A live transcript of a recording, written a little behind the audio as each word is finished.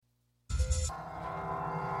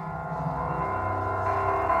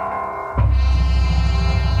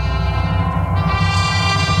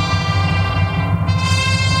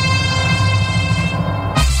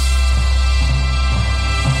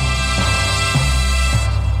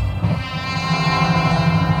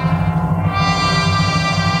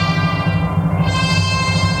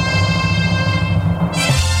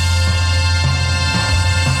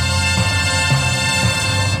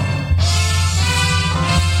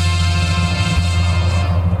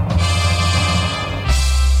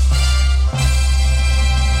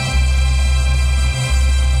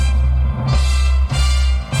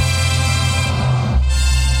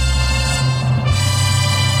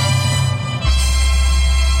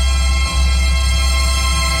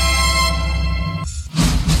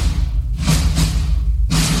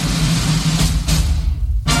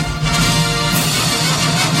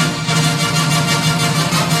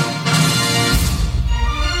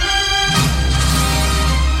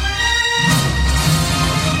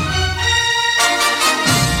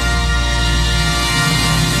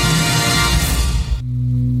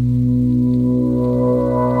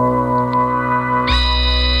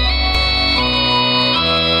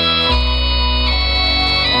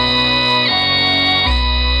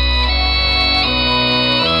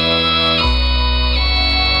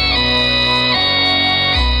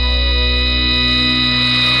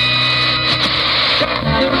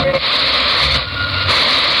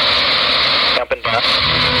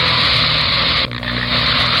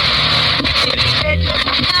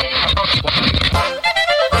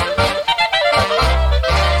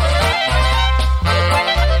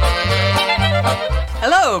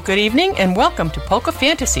Good evening and welcome to Polka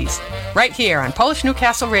Fantasies, right here on Polish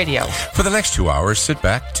Newcastle Radio. For the next 2 hours, sit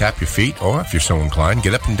back, tap your feet, or if you're so inclined,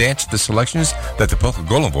 get up and dance to the selections that the Polka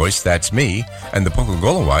Golem voice, that's me, and the Polka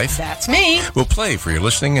Golem wife, that's me, will play for your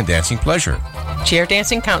listening and dancing pleasure. Chair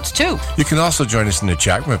dancing counts too. You can also join us in the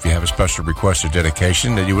chat room if you have a special request or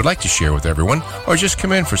dedication that you would like to share with everyone, or just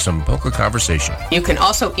come in for some polka conversation. You can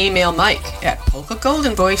also email Mike at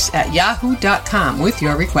polkagoldenvoice@yahoo.com with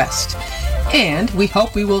your request. And we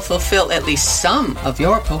hope we will fulfill at least some of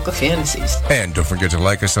your polka fantasies. And don't forget to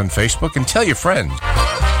like us on Facebook and tell your friends.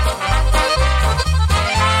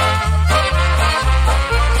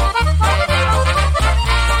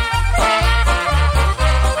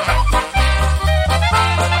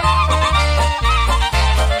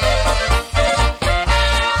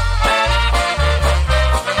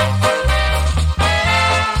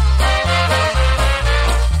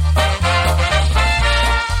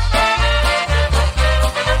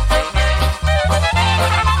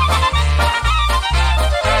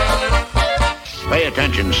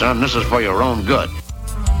 Son, this is for your own good.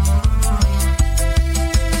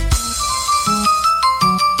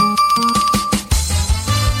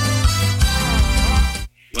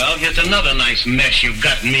 Well, here's another nice mess you've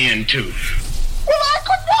gotten me into. Well, I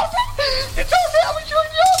couldn't help it. It told me I was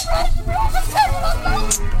doing your friend.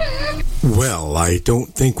 Well, I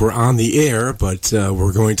don't think we're on the air, but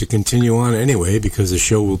we're going to continue on anyway because the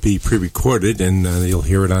show will be pre-recorded and you'll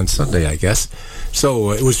hear it on Sunday, I guess.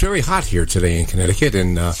 So it was very hot here today in Connecticut,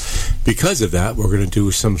 and because of that, we're going to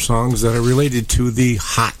do some songs that are related to the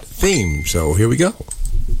hot theme. So here we go.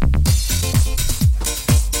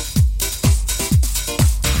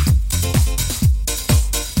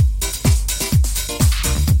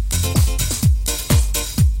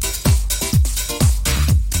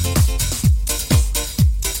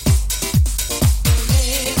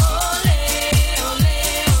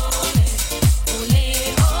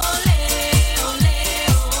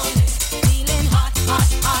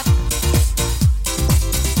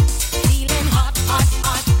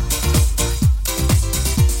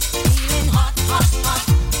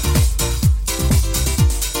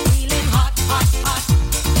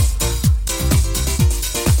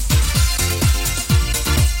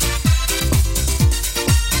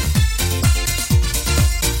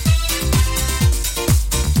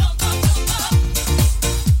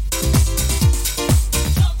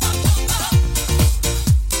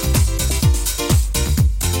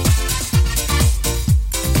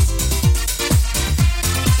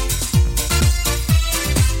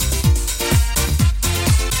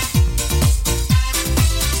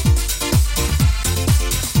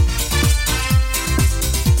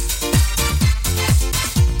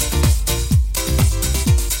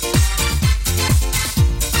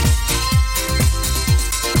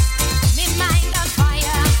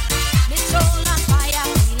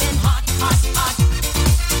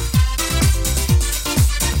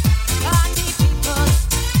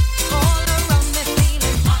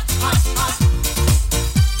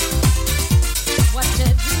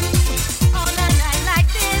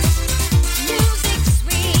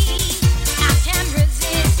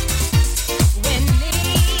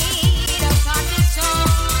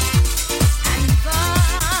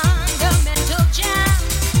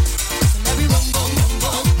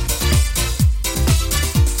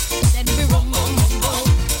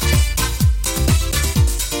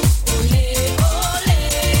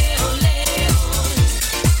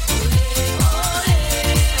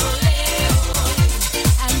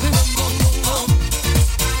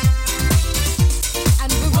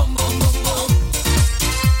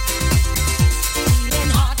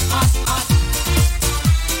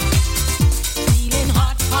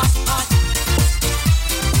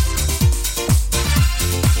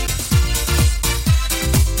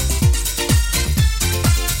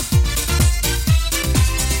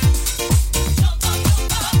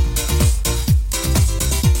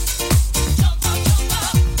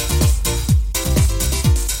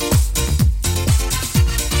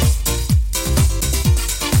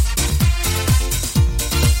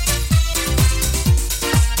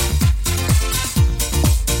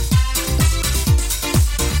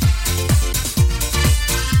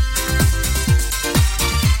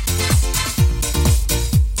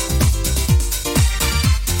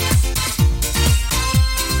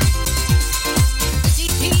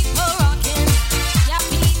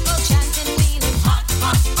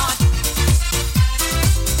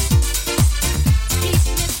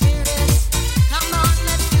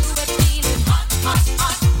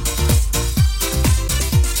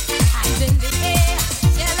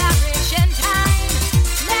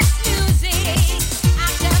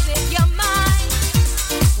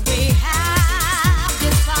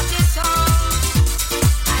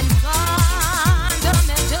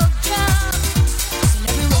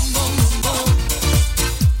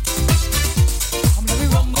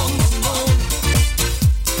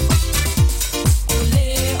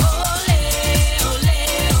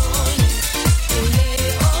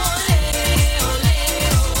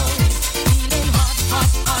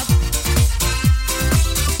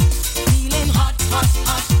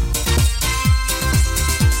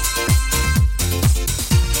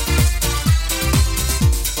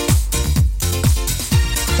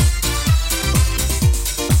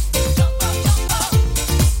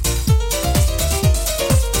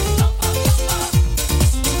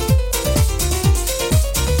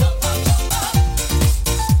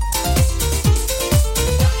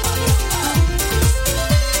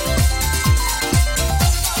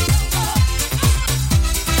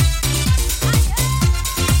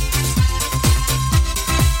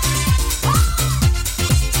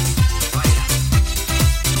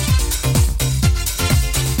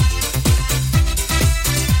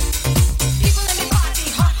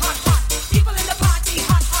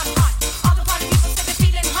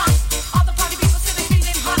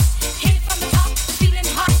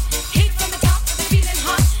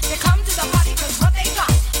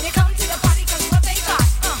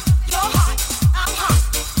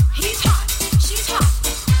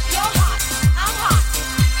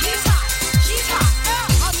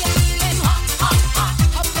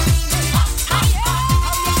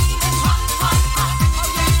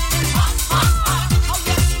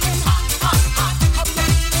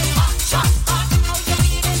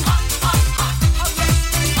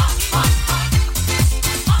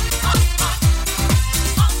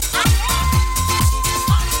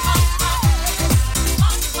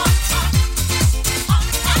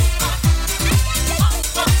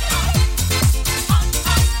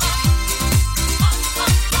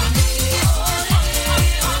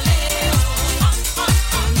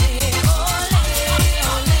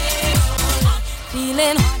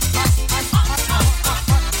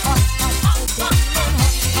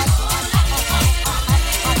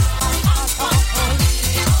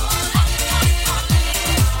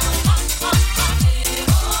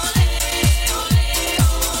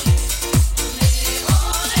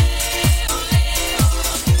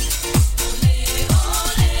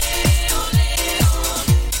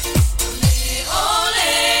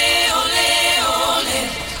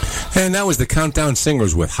 And that was the Countdown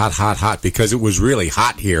Singers with Hot, Hot, Hot, because it was really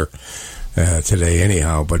hot here today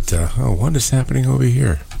anyhow. But, what is happening over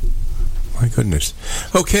here? My goodness.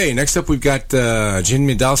 Okay, next up we've got Jim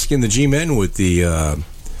Medalski and the G-Men with the...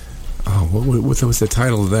 what was the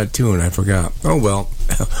title of that tune? I forgot. Oh, well,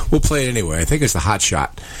 we'll play it anyway. I think it's the Hot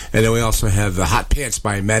Shot. And then we also have the Hot Pants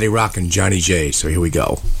by Matty Rock and Johnny J. So here we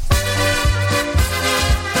go.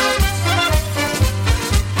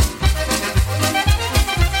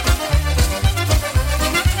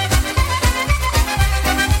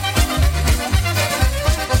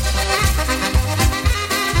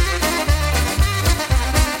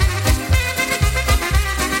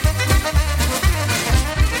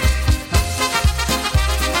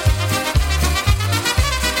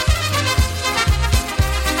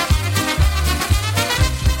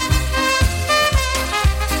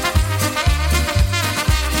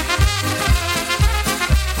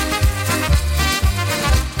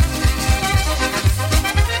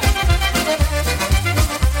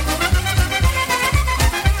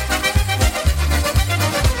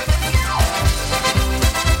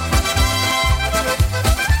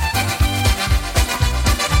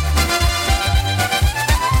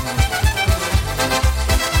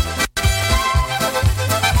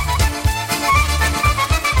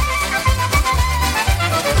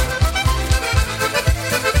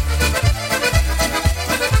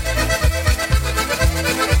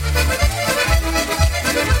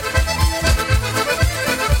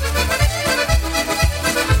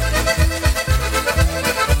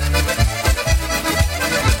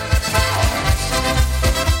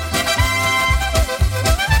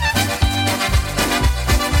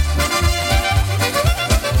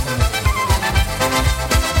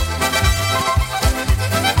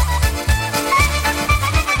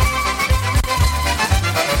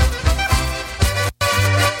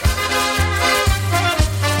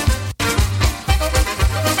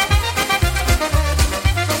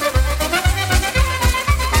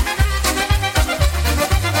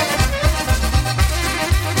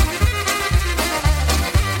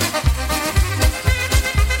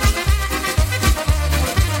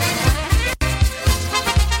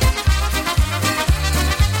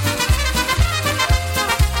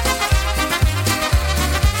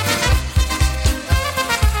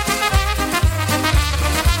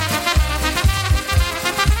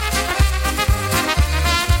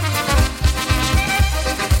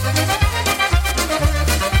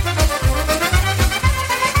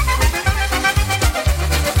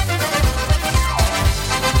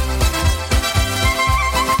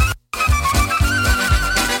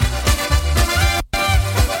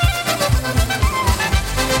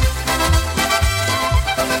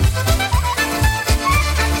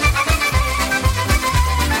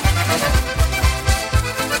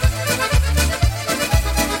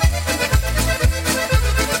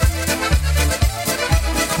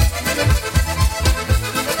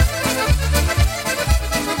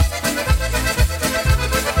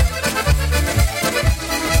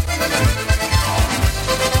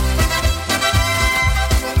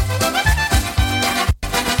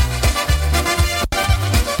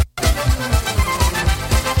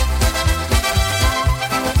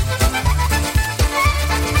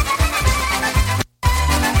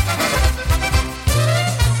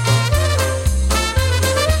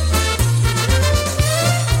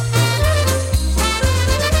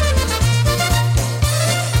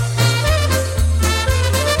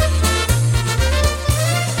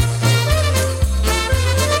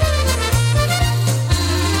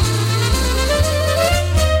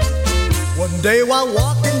 Day while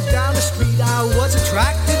walking down the street, I was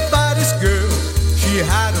attracted by this girl. She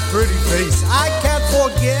had a pretty face I can't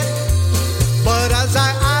forget. But as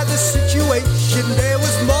I eyed the situation, there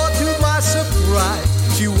was more to my surprise.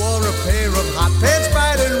 She wore a pair of hot pants,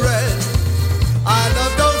 bright and red. I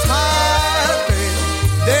love those hot pants,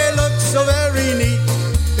 they look so very neat.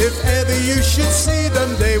 If ever you should see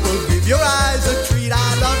them, they will give your eyes a treat. I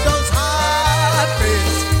love those hot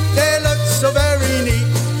pants, they look so very neat.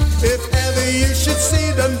 If ever you should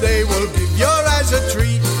see them, they will give your eyes a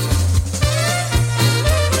treat.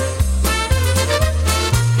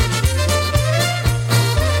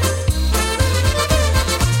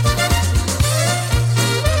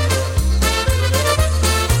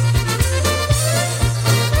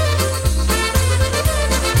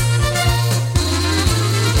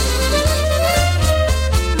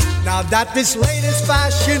 Now that this latest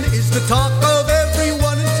fashion is the talk of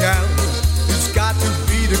everyone in town, it's got to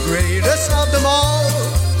be the greatest of them all.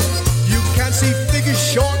 You can see figures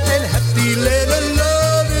short and hefty, let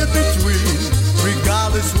alone in between,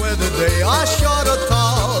 regardless whether they are short or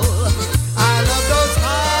tall. I love those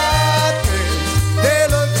high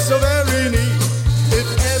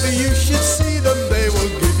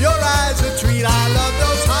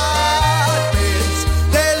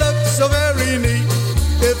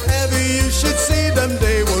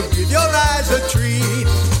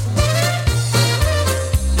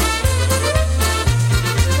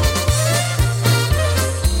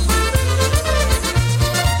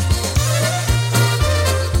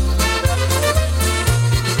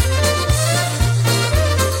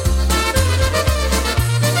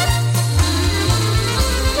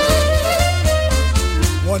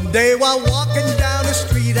while walking down the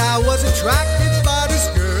street, I was attracted by this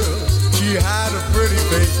girl. She had a pretty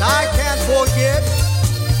face I can't forget.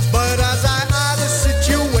 But as I eyed the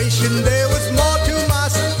situation, there was more to my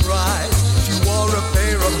surprise. She wore a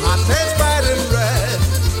pair of hot pants, bright and red.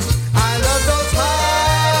 I love those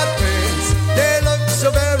hot pants, they look so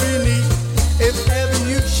very neat. If ever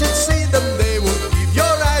you should see them, they will give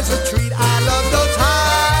your eyes a treat. I love those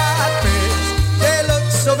hot pants, they look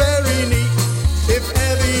so very neat. If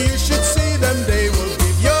ever you should see them, they will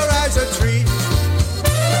give your eyes a treat.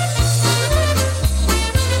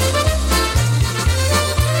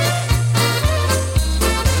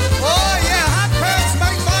 Oh yeah, hot pants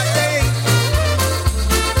make my day.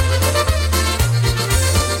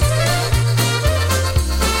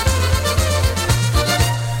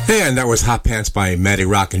 And that was Hot Pants by Matty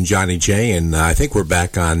Rock and Johnny J. And I think we're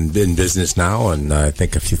back in business now. And I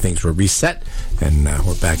think a few things were reset. And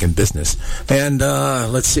we're back in business. And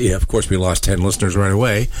let's see. Of course, we lost 10 listeners right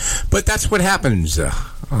away. But that's what happens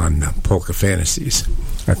on Polka Fantasies.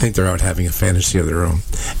 I think they're out having a fantasy of their own.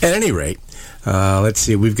 At any rate, let's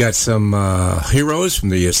see. We've got some heroes from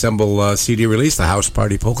the Assemble CD release, the House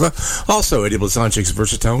Party Polka. Also, Eddie Blazonczyk's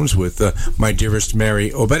Versatones with My Dearest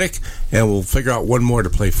Mary Obetic. And we'll figure out one more to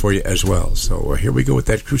play for you as well. So here we go with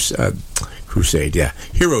that Crusade, yeah.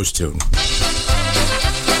 Heroes tune.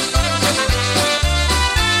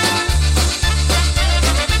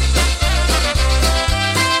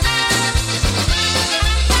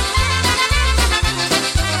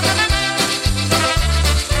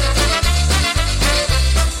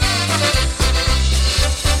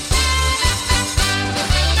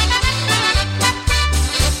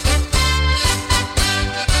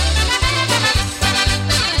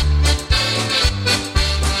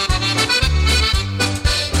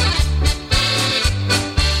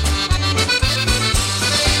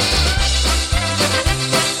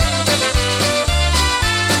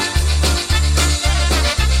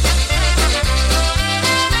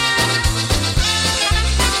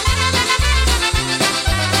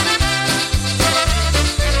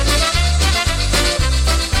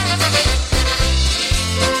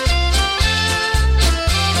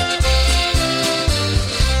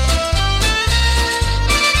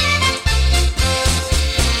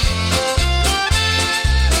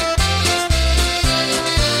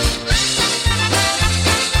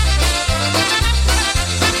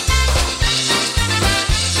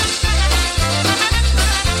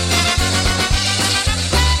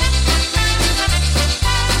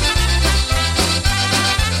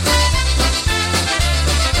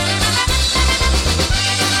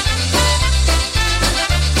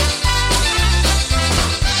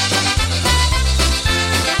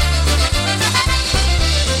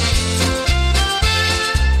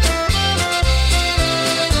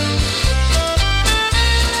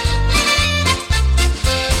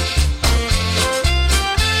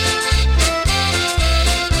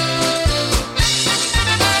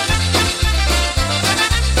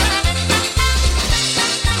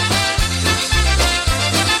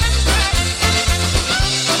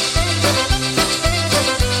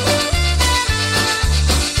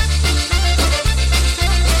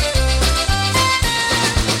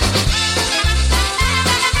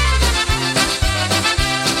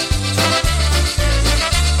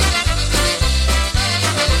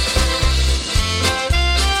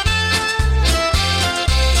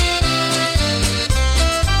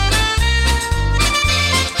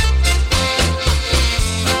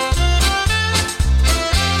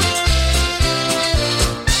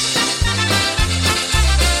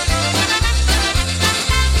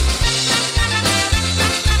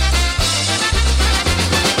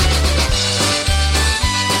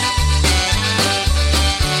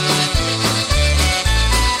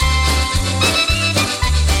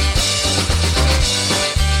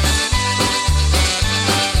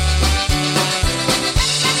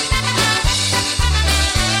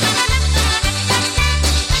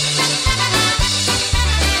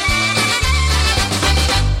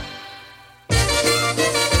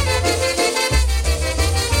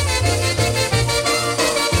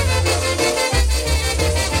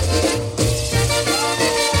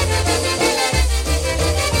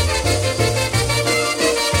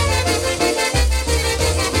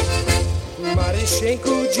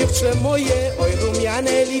 dziewczę moje, oj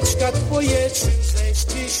rumiane liczka twoje, czym żeś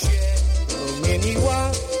ty się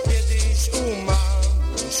rumieniła, kiedyś u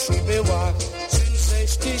mamusi była, czym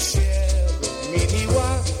żeś ty się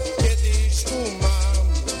rumieniła, kiedyś u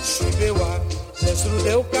mamusi była, ze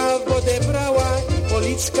źródełka wodę brała i po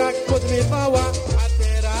liczkach podmywała, a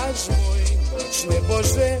teraz mój nocny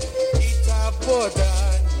Boże i ta woda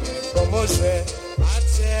nie pomoże, a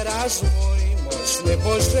teraz mój mocny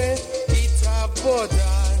Boże i ta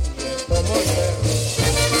woda nie pomoże.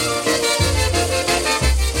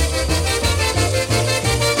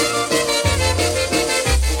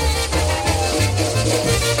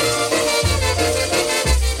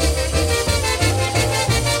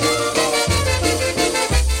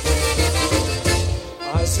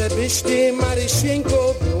 Żebyś ty,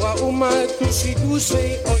 Marysieńko, była u matusi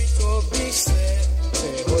dłużej, oj to byś se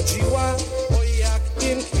przechodziła, oj jak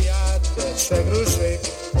ten kwiateczek róży,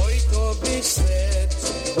 oj to byś se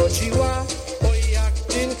przechodziła, oj jak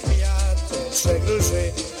ten kwiateczek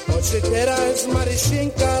róży. Oczy teraz,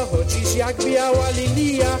 Marysieńka, chodzisz jak biała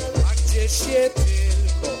lilia, a gdzie się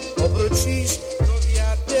tylko obrócisz, to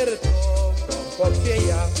wiatr tobą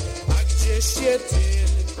pochwieja, a gdzie się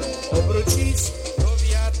tylko obrócisz,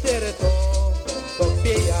 to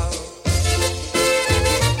chwieja.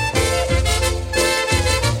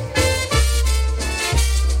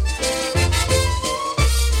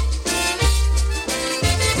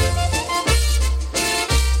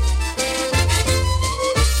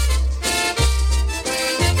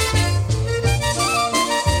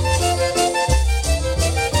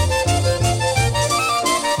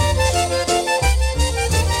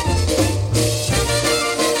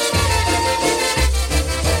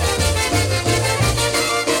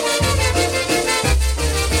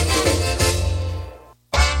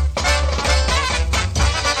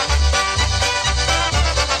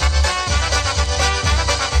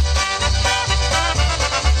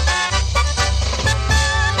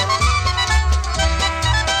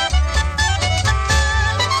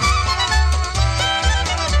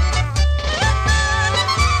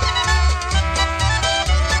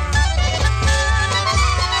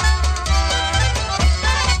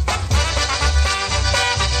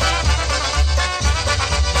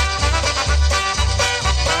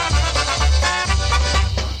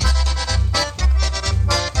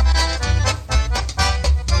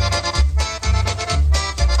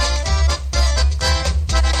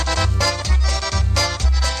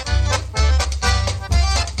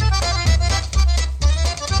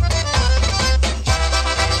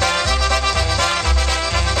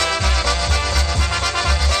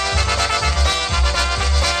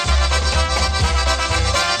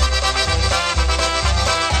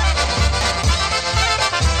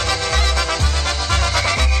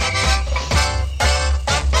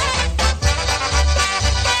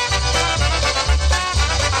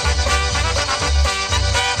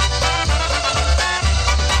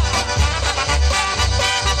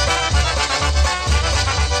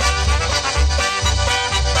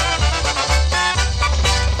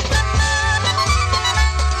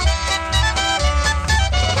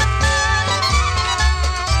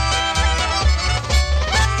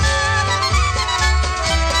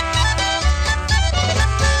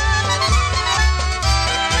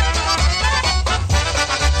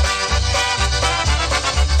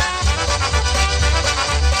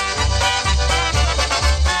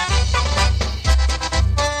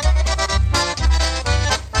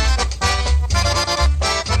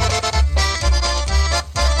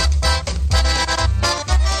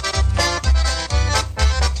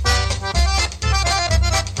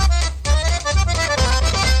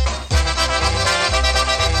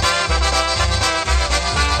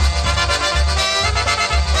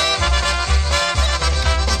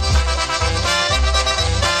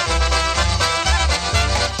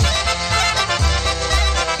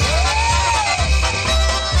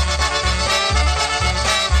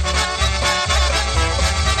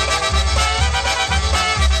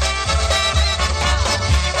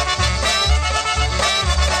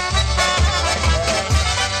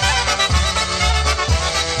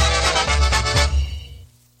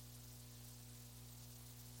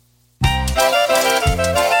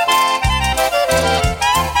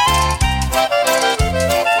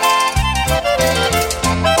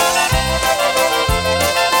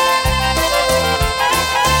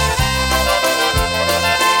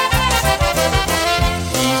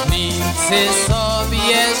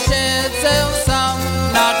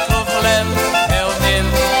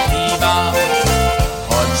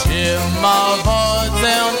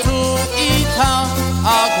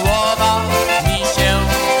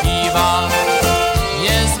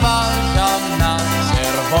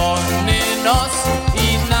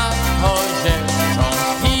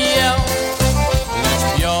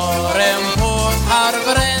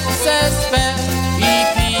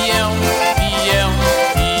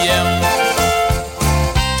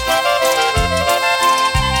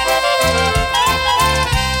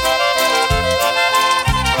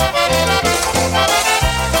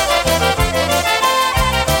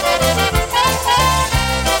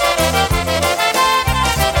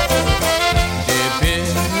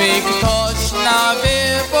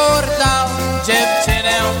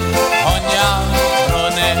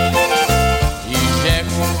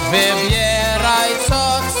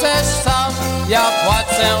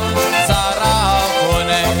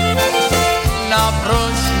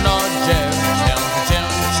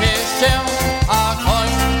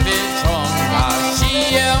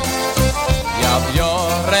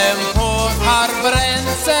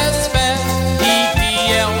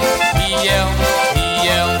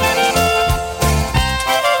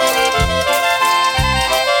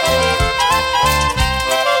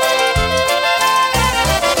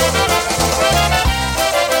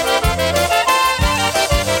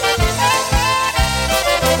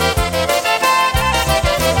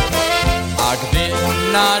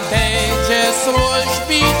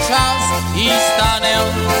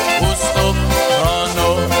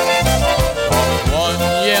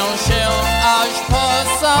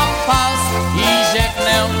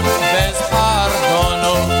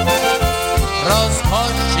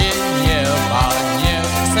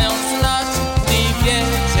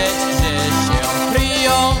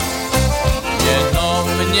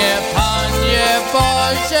 Panie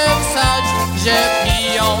Boże wsadź, że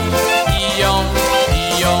piją, piją,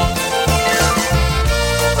 piją.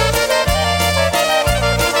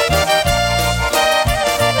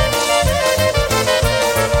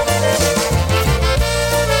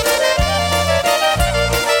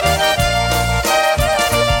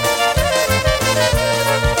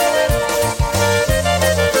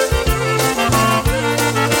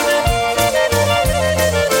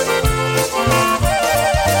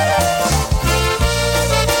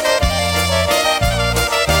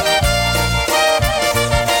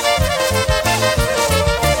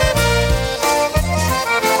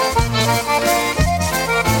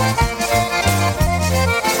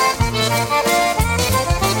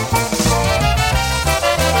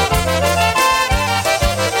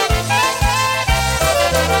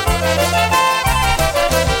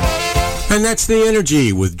 And that's the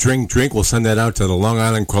energy with Drink Drink. We'll send that out to the Long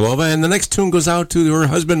Island Kralova. And the next tune goes out to her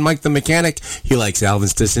husband, Mike the Mechanic. He likes Alvin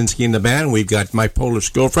Stasinski in the band. We've got My Polish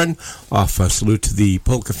Girlfriend off Salute to the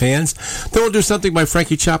Polka Fans. Then we'll do something by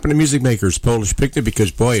Frankie Chop and the Music Makers, Polish Picnic,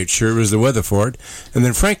 because, boy, it sure is the weather for it. And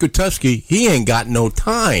then Frank Gutowski, he ain't got no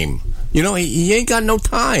time. You know, he ain't got no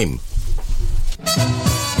time.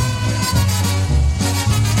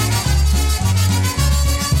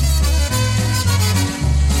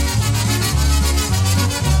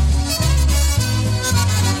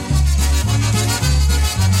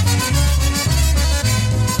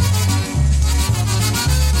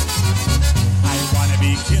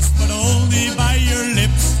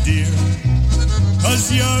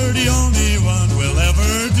 You're the only one we'll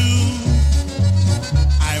ever do.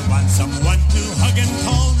 I want someone to hug and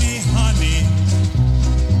call me honey.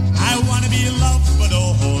 I want to be loved but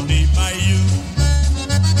only by you.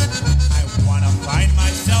 I want to find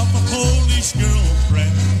myself a Polish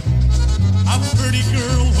girlfriend, a pretty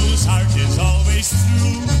girl whose heart is always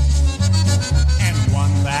true, and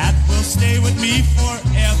one that will stay with me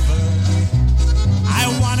forever. I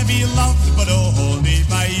want to be loved but only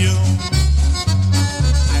by you.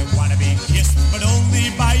 But only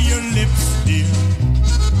by your lips, dear,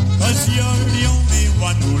 'cause you're the only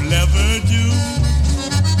one who'll ever do.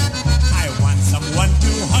 I want someone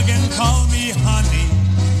to hug and call me honey.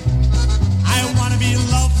 I want to be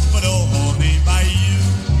loved, but only by you.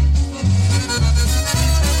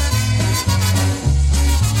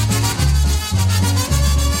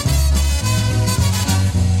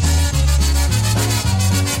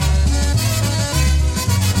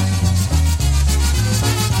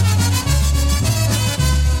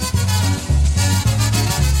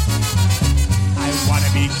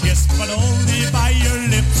 But only by your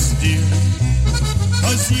lips, dear,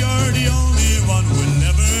 'cause you're the only one who'll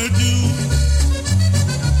ever do.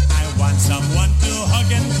 I want someone to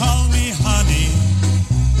hug and call me honey.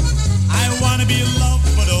 I want to be loved,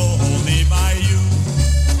 but only by you.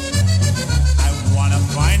 I want to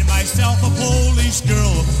find myself a Polish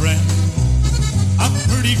girlfriend, a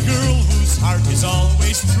pretty girl whose heart is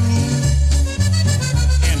always true,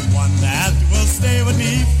 and one that will stay with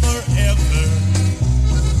me forever.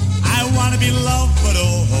 I want to be loved, but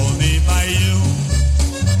only by you.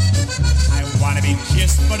 I want to be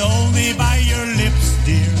kissed, but only by your lips,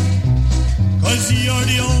 dear, 'cause you're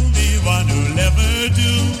the only one who'll ever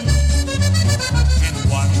do, and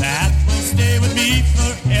one that will stay with me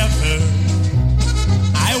forever.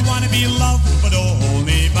 I want to be loved, but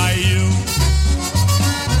only by you.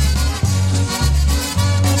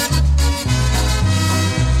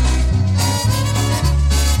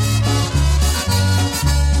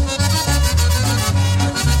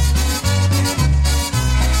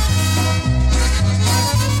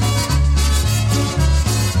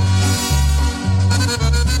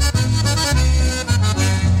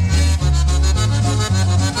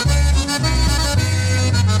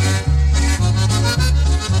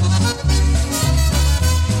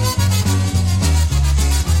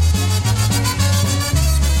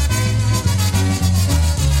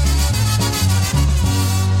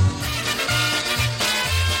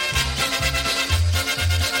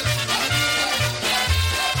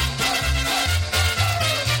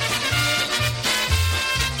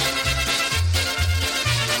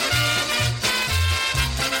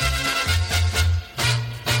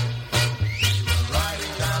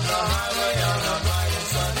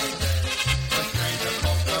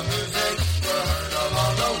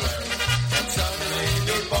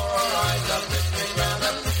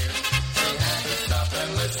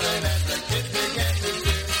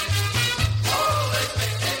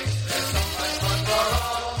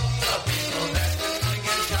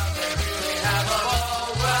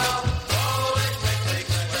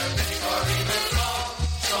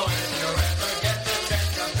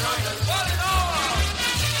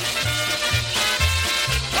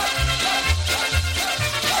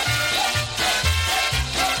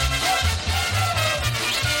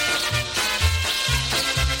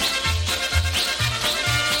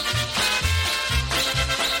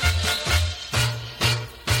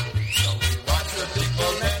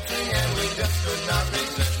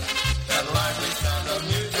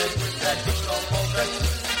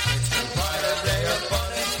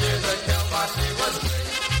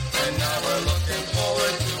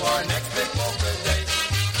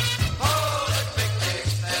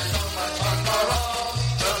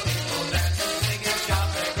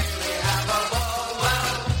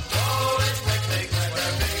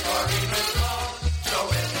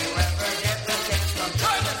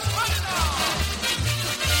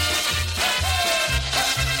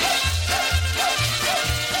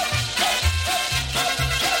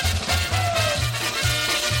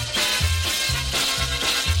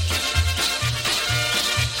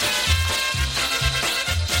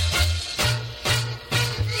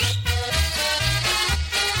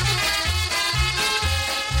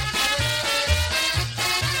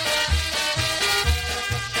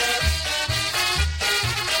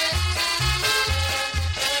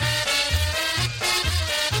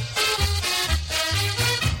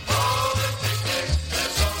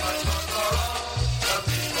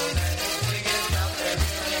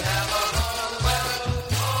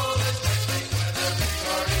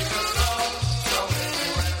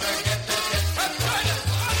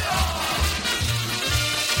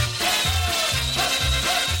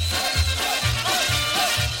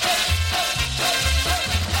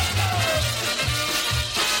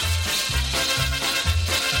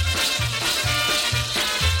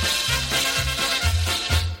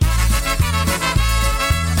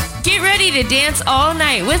 ready to dance all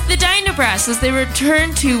night with the Dyna Brass as they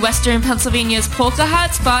return to Western Pennsylvania's polka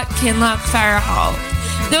hotspot, Kinloch Fire Hall.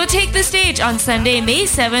 They'll take the stage on Sunday, May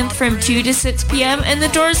 7th from 2 to 6 p.m. and the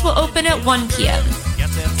doors will open at 1 p.m.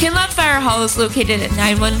 Kinloch Fire Hall is located at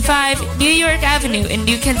 915 New York Avenue in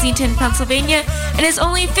New Kensington, Pennsylvania, and is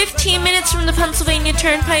only 15 minutes from the Pennsylvania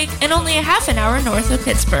Turnpike and only a half an hour north of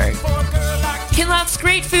Pittsburgh. Kinloch's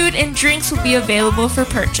great food and drinks will be available for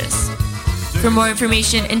purchase. For more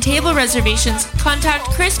information and table reservations,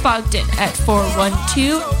 contact Chris Bogdan at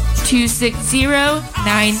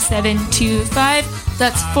 412-260-9725.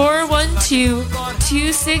 That's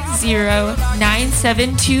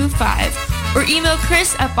 412-260-9725. Or email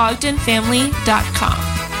Chris at bogdanfamily.com.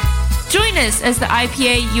 Join us as the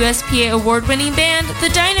IPA USPA award-winning band, the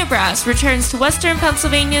Dyna Brass, returns to Western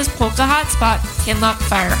Pennsylvania's polka hotspot, Kinloch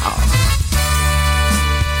Fire Hall.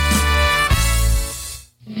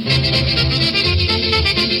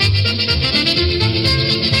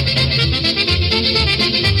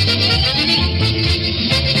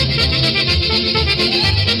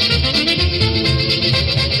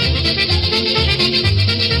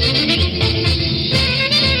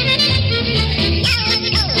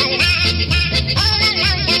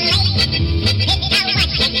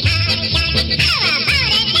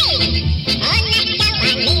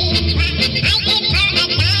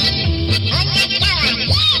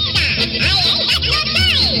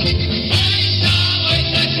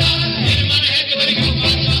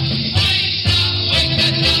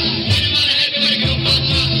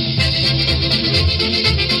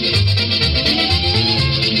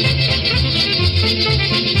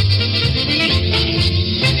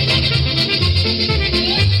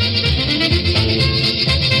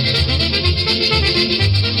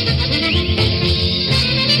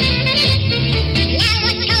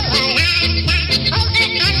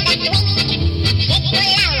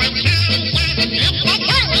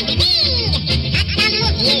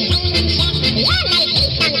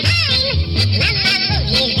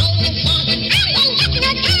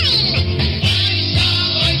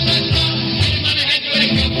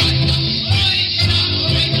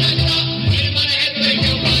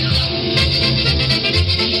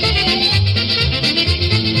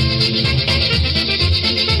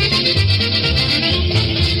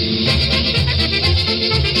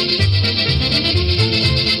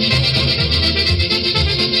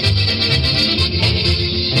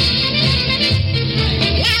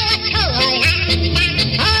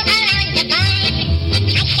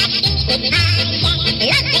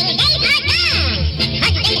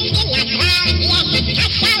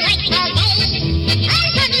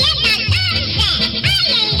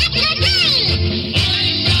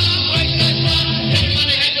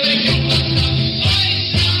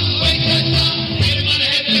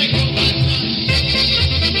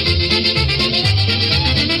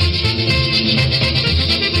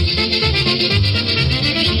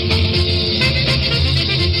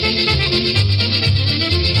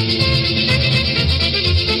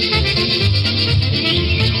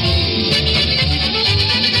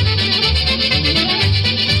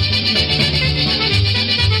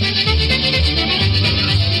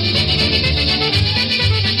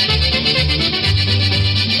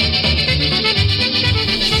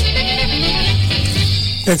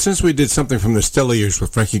 And since we did something from the Stella years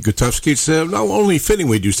with Frankie Gutowski, it's not only fitting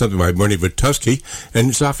we do something by Bernie Gutowski, and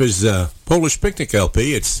it's off his Polish Picnic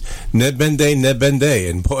LP. It's Nebende, Nebende,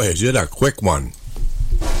 and boy, is it a quick one.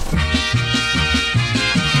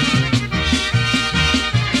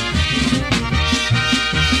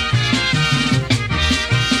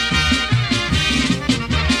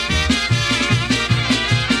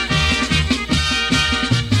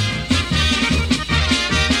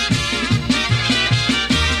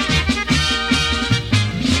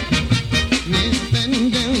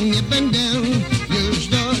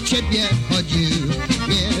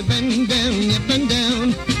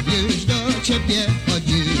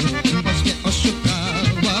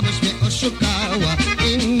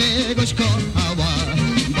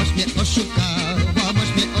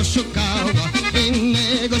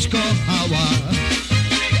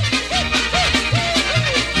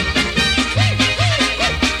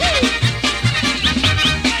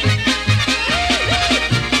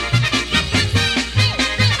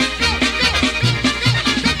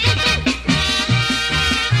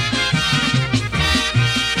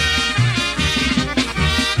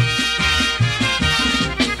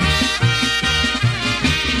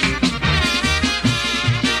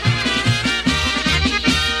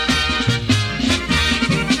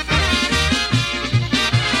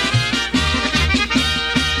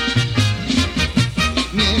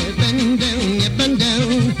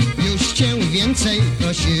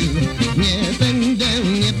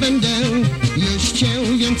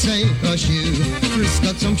 prosił.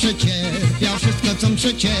 Wszystko, co przecierpiał, wszystko, co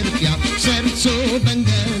przecierpiał, w sercu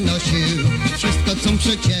będę nosił. Wszystko, co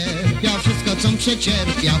przecierpiał, wszystko, co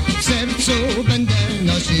przecierpiał, w sercu będę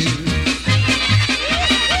nosił.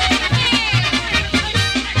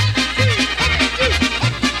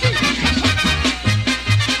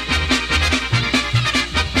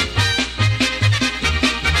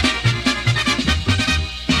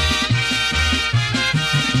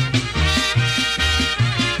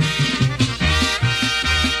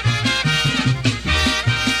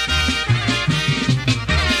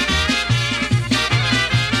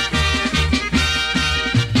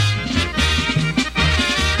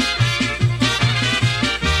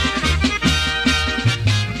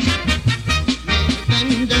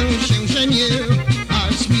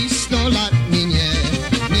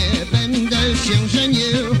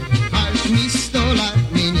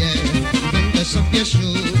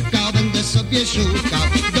 Szukał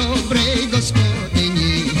dobrej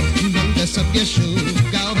gospodyni. Będę sobie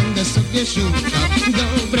szukał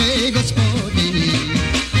dobrej gospodyni.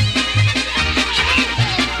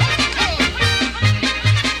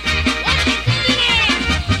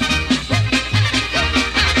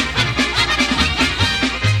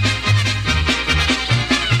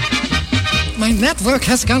 My network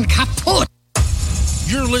has gone kaput.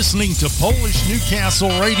 You're listening to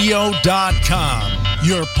PolishNewcastleRadio.com,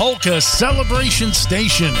 your polka celebration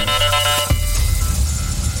station.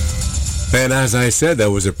 And as I said,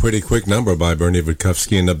 that was a pretty quick number by Bernie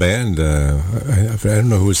Witkowski and the band. I don't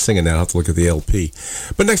know who was singing that. I'll have to look at the LP.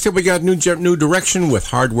 But next up, we got New Direction with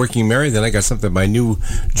Hardworking Mary. Then I got something by New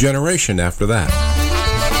Generation after that.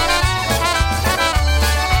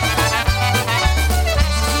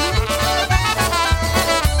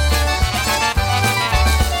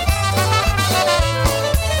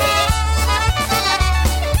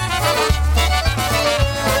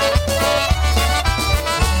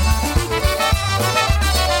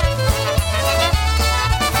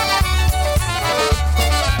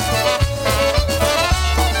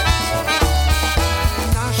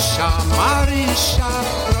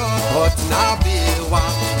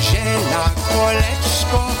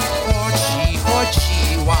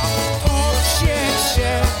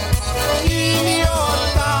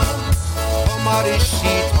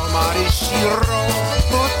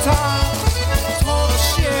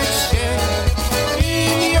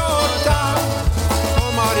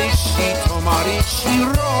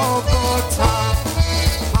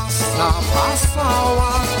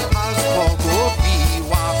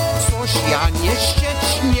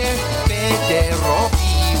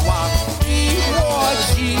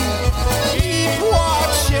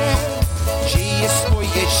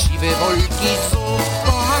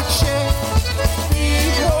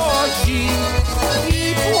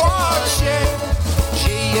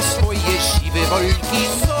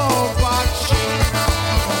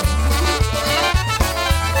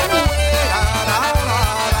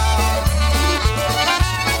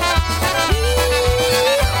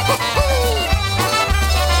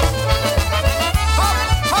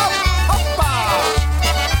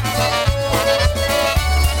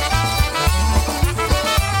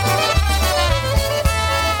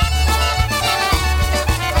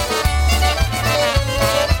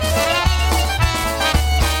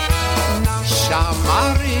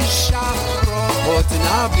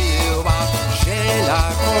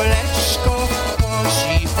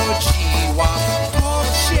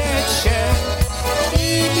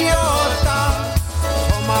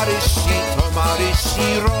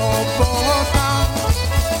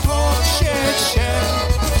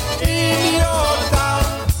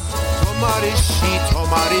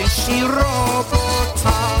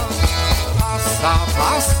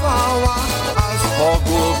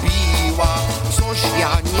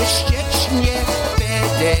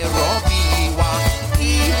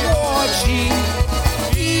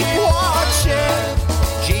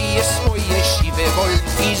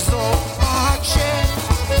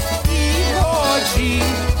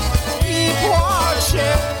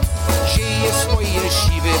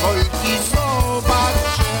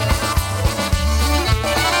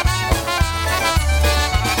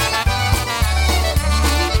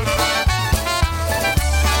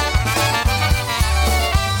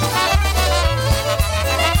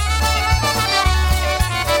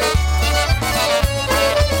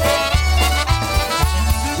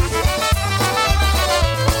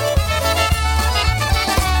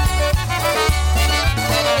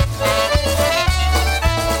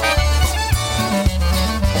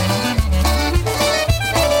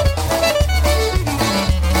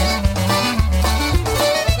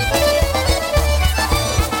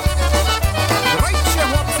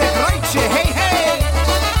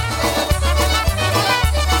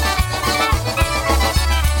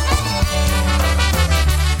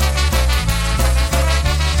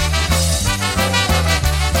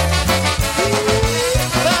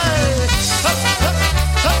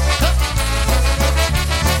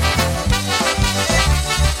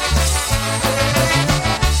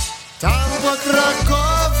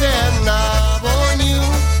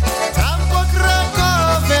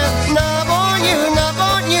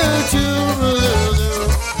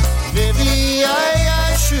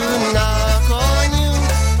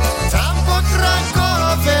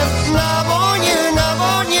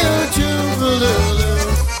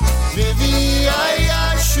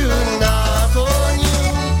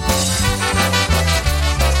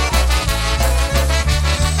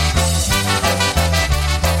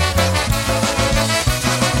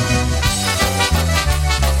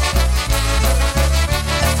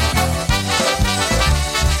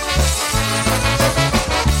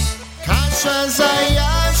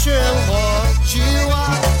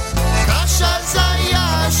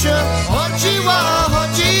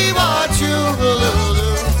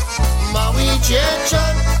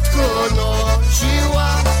 dzieciątko nosiła,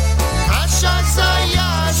 Kasia za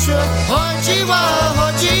Jasią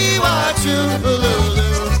chodziła tu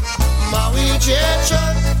lulu. Mały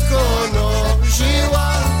dzieciątko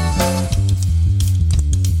nosiła.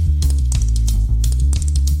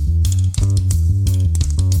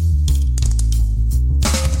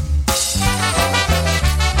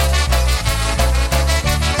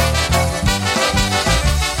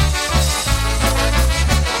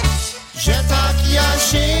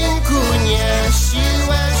 Jasieńku nie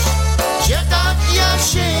ściłeś, że tak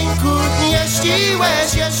Jasieńku nie ściłeś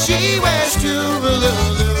tu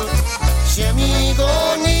lulu. Ziemi go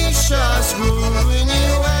nisza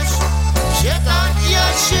zguniłeś, że tak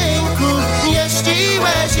Jasieńku nie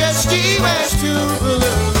ściłeś tu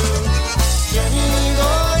lulu. Ziemi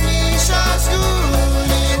go nisza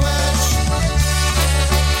zguniłeś.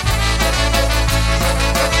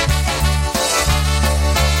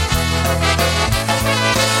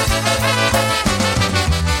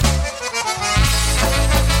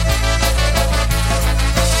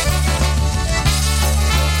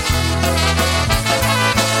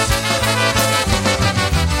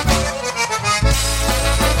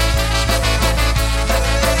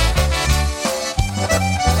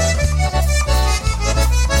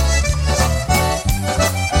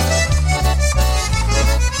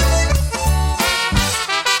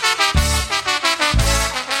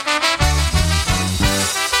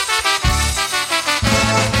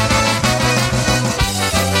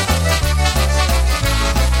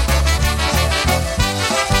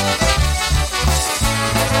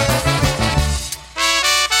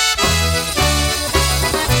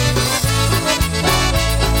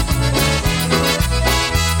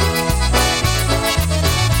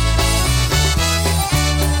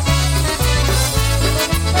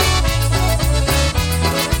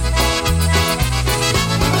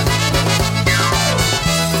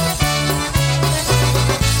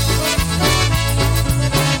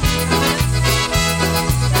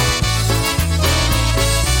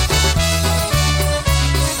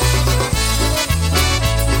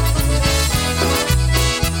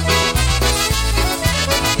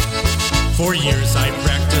 For years I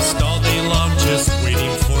practiced all day long, just waiting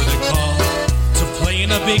for the call to play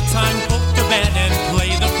in a big-time polka band and play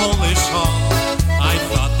the Polish hall. I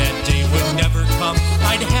thought that day would never come,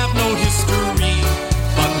 I'd have no history.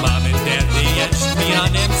 But Mom and Dad, they edged me on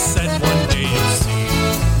and said one day, you see,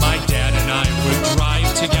 my dad and I would drive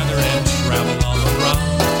together and travel all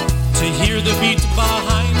around to hear the beat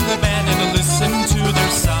behind the band and to listen to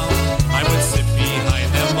their sound. I would sit behind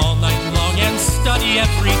them all night long and study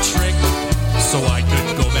every trick, so I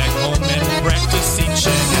could go back home and practice each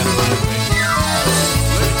and every thing.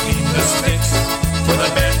 Licking the sticks for the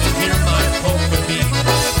band to hear my polka beat,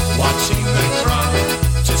 watching the crowd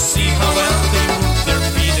to see how well they move their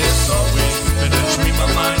feet. It's always been a dream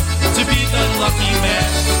of mine to be the lucky man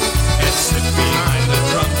and sit behind the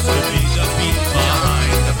drums to be the beat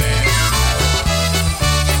behind the band.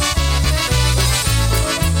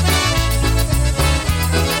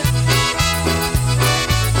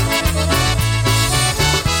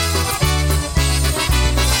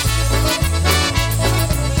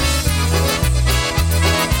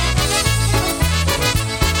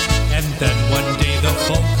 Then one day the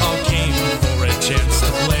phone call came for a chance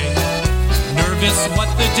to play. Nervous what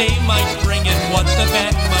the day might bring and what the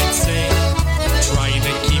band might say. Trying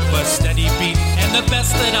to keep a steady beat, and the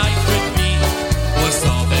best that I could be was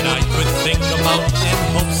all that I could think about in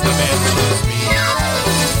hopes the band chose me.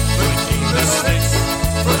 Clicking the sticks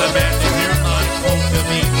for the band to hear my polka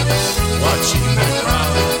beat, watching the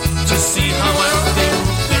crowd to see how well they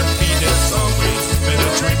move their feet. It's always been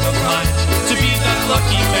a dream of mine to be that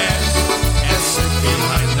lucky man and sit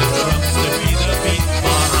behind the drums to be the beat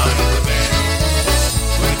behind the band.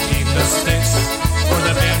 Clicking the sticks for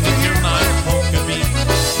the band to hear my polka beat,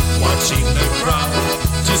 watching the crowd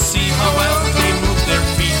to see how well they move their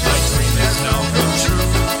feet. My dream has now come true,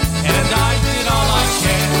 and I did all I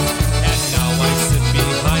can, and now I sit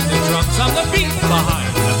behind the drums on the beat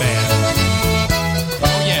behind the band.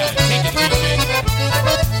 Oh yeah, take it, DJ.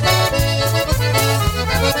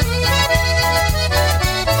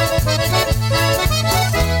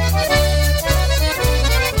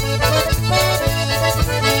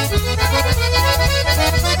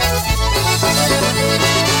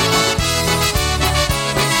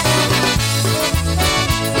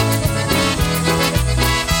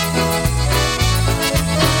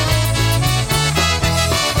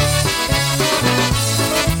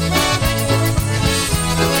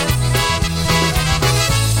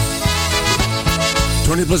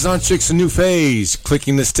 Johnny Blazonczyk's A New Phase,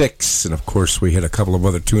 Clicking the Sticks. And, of course, we had a couple of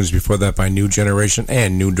other tunes before that by New Generation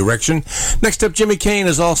and New Direction. Next up, Jimmy Kane,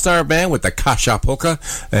 his all-star band with the Kasha Polka,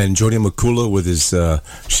 and Jody McCullough with his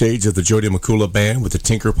shades of the Jody McCullough band with the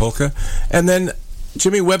Tinker Polka. And then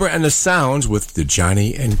Jimmy Weber and the Sounds with the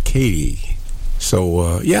Johnny and Katie.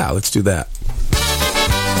 So, yeah, let's do that.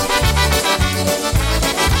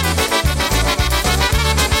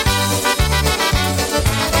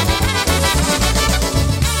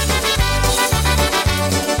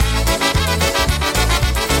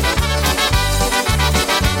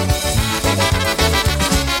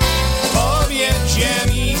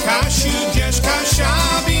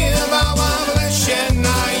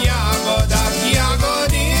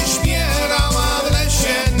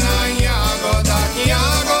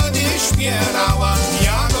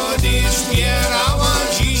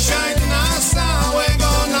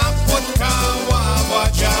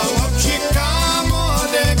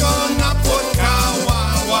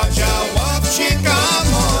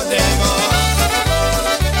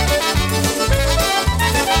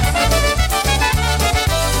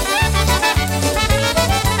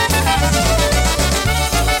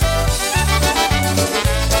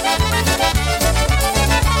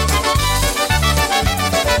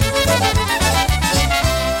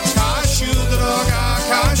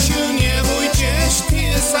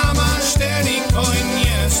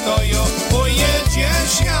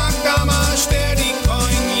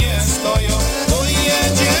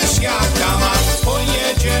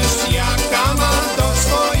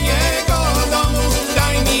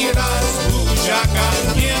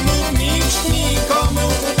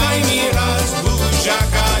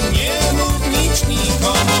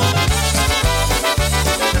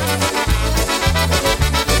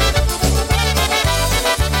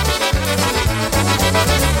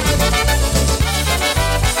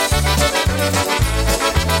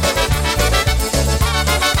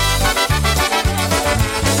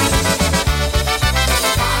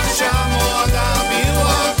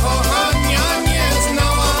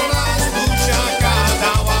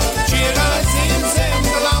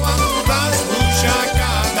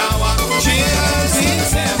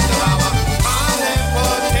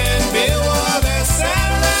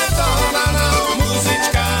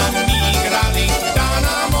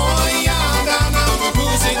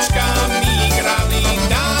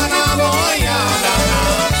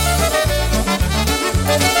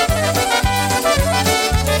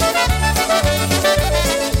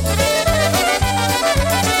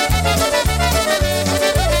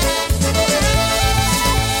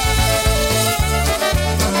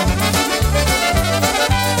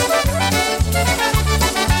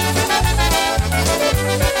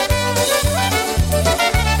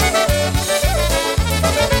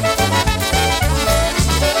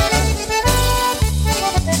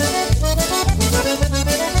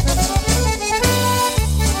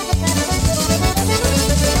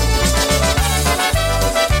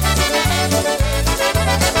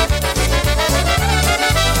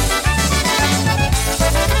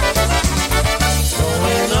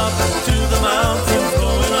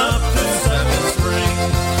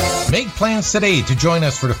 Plans today to join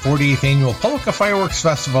us for the 48th Annual Polka Fireworks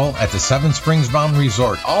Festival at the Seven Springs Mountain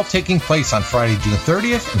Resort, all taking place on Friday, June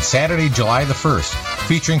 30th and Saturday, July the 1st,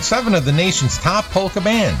 featuring 7 of the nation's top polka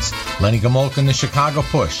bands: Lenny Gomolka and the Chicago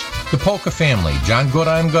Push, the Polka Family, John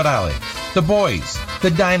Goda and Godale, the Boys, the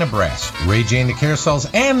Dynabrass, Ray J and the Carousels,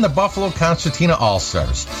 and the Buffalo Concertina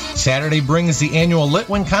All-Stars. Saturday brings the annual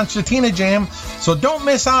Litwin Concertina Jam, so don't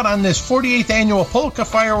miss out on this 48th Annual Polka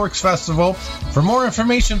Fireworks Festival. For more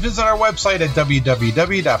information, visit our website at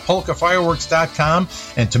www.polkafireworks.com,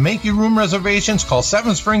 and to make your room reservations, call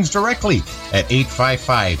Seven Springs directly at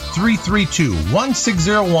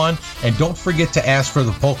 855-332-1601, and don't forget to ask for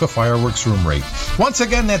the Polka Fireworks room rate. Once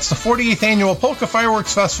again, that's the 48th Annual Polka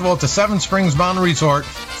Fireworks Festival at the Seven Springs Mountain Resort,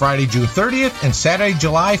 Friday, June 30th and Saturday,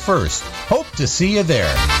 July 1st. Hope to see you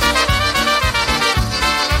there.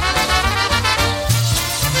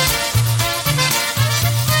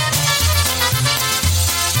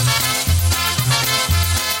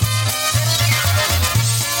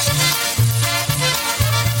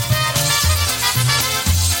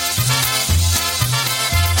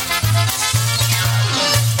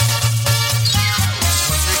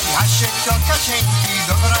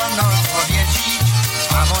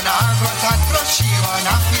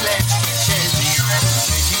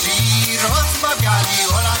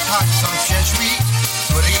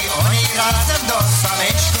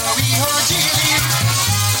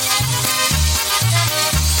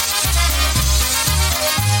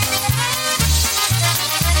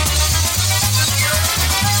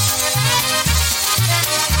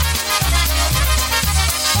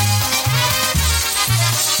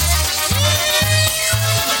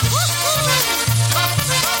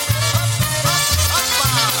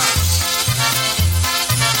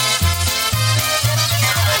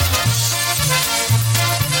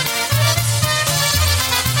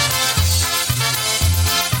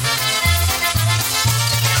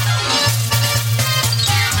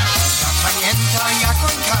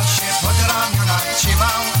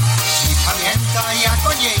 trzymał i pamięta, jak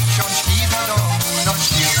o niej książki do domu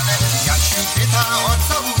nosił. Jasiu pyta, o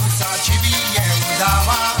co łza ci bije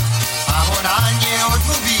udała, a ona nie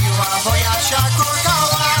odmówiła, bo Jasia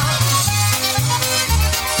kochała.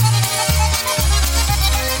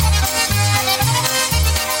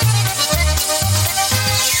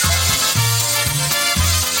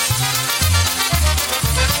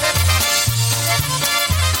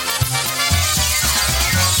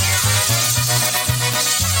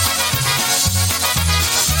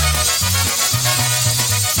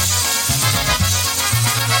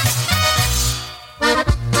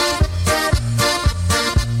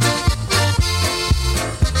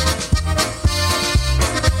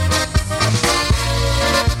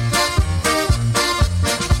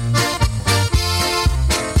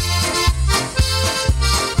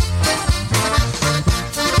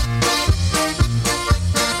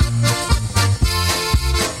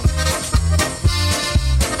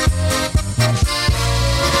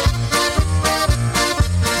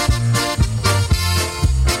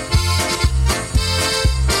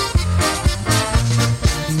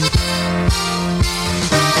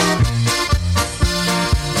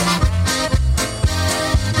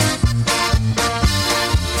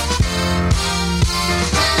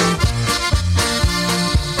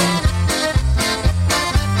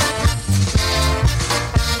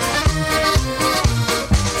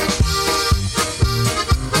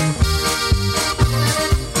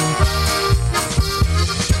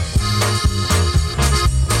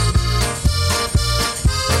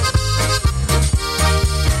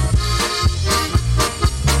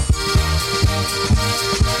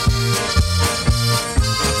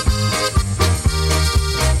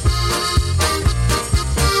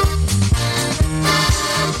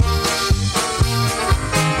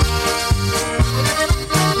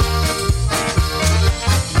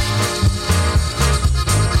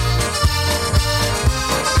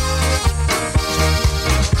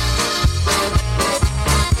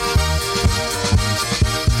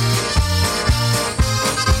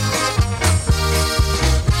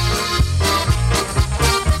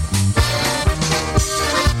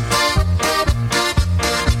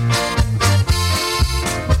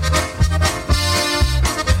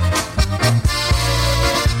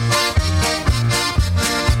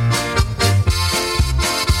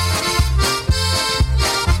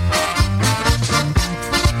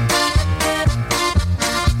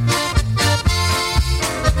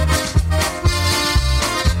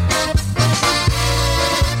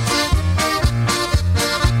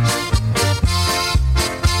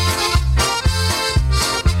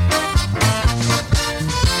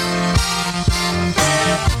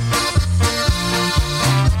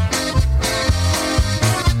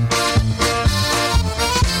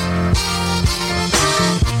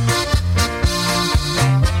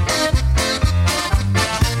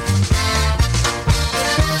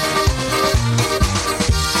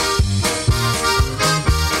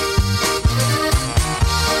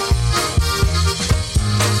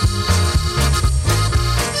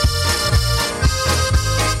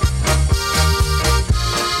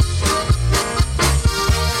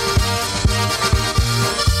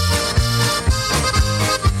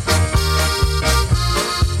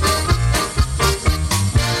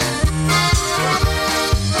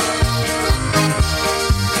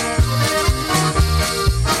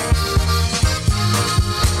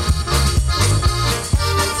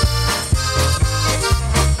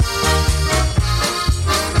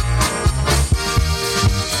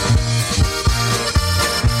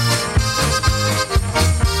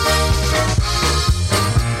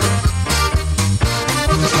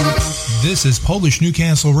 This is Polish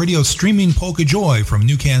Newcastle Radio streaming Polka Joy from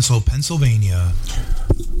Newcastle, Pennsylvania.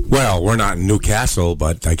 Well, we're not in Newcastle,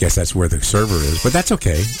 but I guess that's where the server is. But that's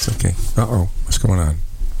okay. It's okay. Uh-oh. What's going on?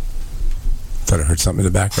 Thought I heard something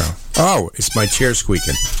in the background. Oh, it's my chair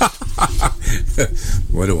squeaking.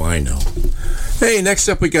 What do I know? Hey, next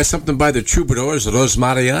up we got something by the Troubadours,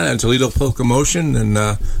 Rosmaria and Toledo Polka Motion.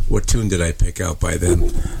 And what tune did I pick out by them?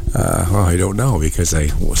 I don't know because I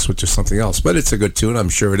switched to something else. But it's a good tune, I'm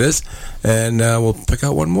sure it is. And we'll pick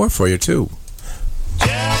out one more for you, too.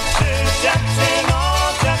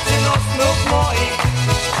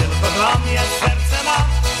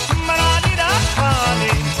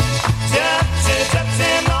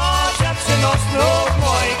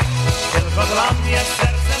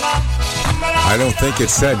 I don't think it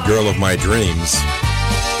said Girl of My Dreams.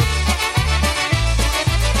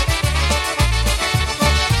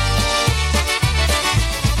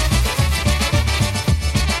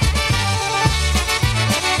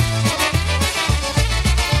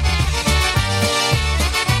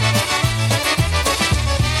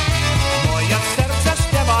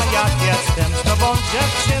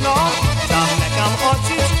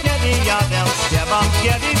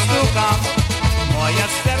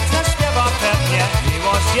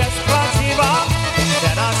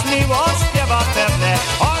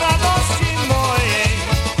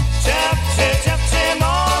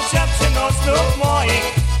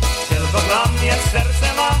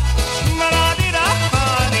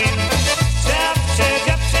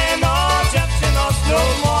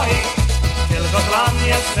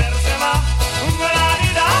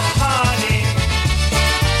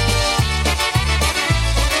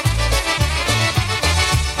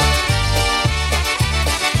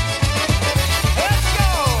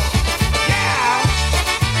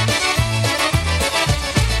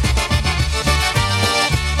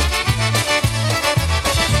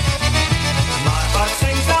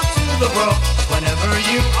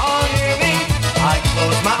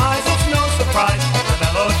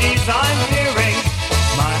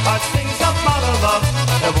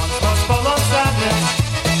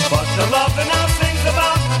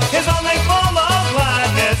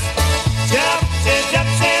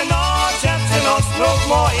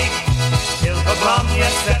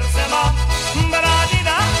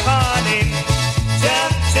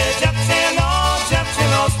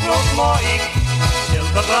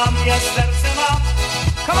 kłamie serce ma.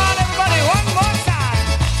 Come on everybody, one more time.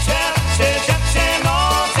 Dziewczyno,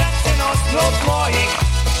 znów moich,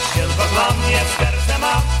 tylko dla mnie serce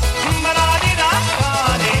ma.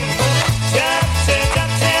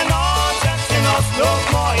 Dziewczyno,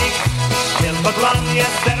 znów moich, tylko dla mnie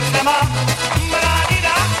serce ma.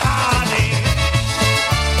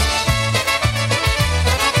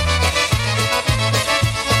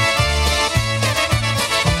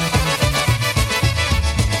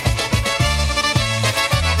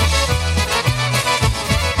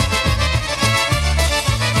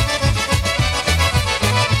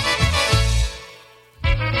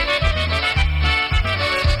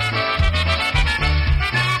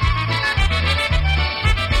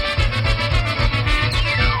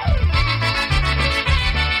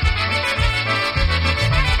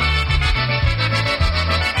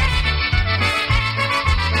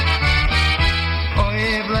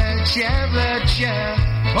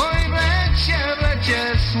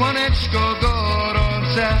 Słoneczko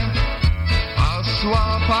gorące,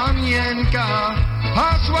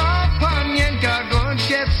 hasła panienka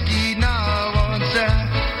Gąsiewski na łące.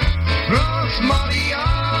 Rosmaria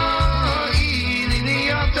i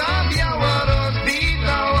lilia ta biała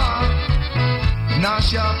rozbitała.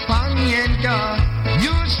 Nasza panienka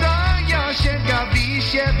już ta Jasienka by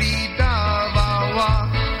się witawała.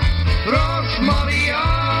 Rosmaria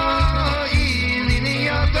i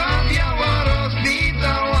lilia ta biała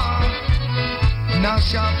rozbitała.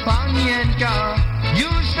 Nasza panienka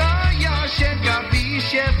już ta Jasienka by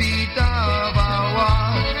się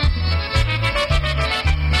witawała.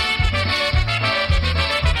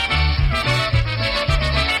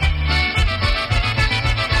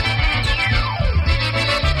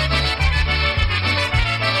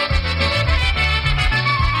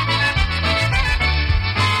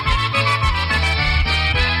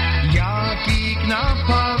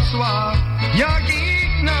 Jak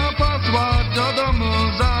ich napasła, do domu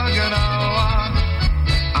zagrała.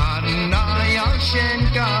 Anna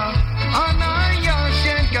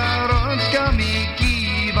Jasienka rączkami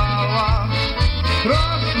kiwała.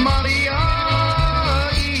 Rosmaria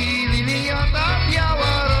i lilia ta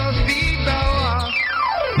biała rozbitała.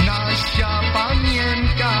 Nasza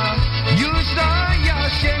panienka już ta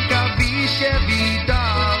Jasienka by się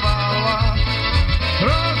witawała.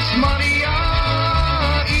 Rosmaria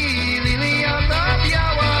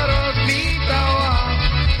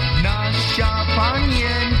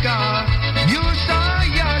panienka, już ta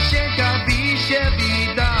Jasienka by się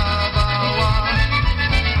witawała.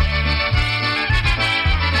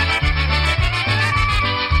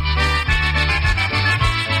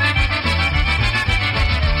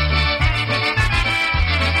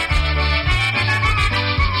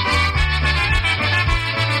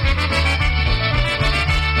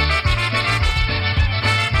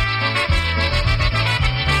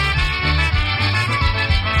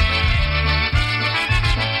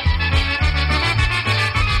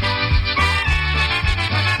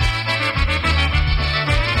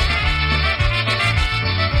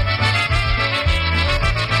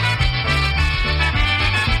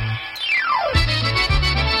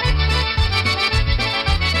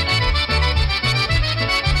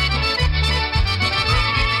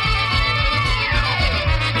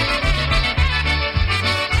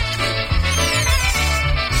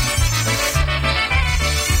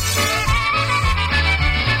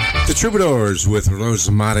 Troubadours with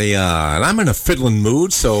Rosmaria. And I'm in a fiddling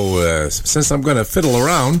mood, so since I'm going to fiddle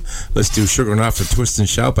around, let's do Sugar Enough to Twist and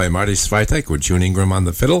Shout by Marty Svitek with June Ingram on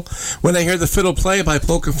the fiddle. When I hear the fiddle play by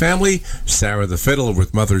Polka Family, Sarah the Fiddle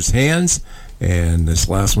with Mother's Hands. And this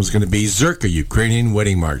last one's going to be Zerka, Ukrainian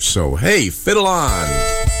Wedding March. So, hey, fiddle on!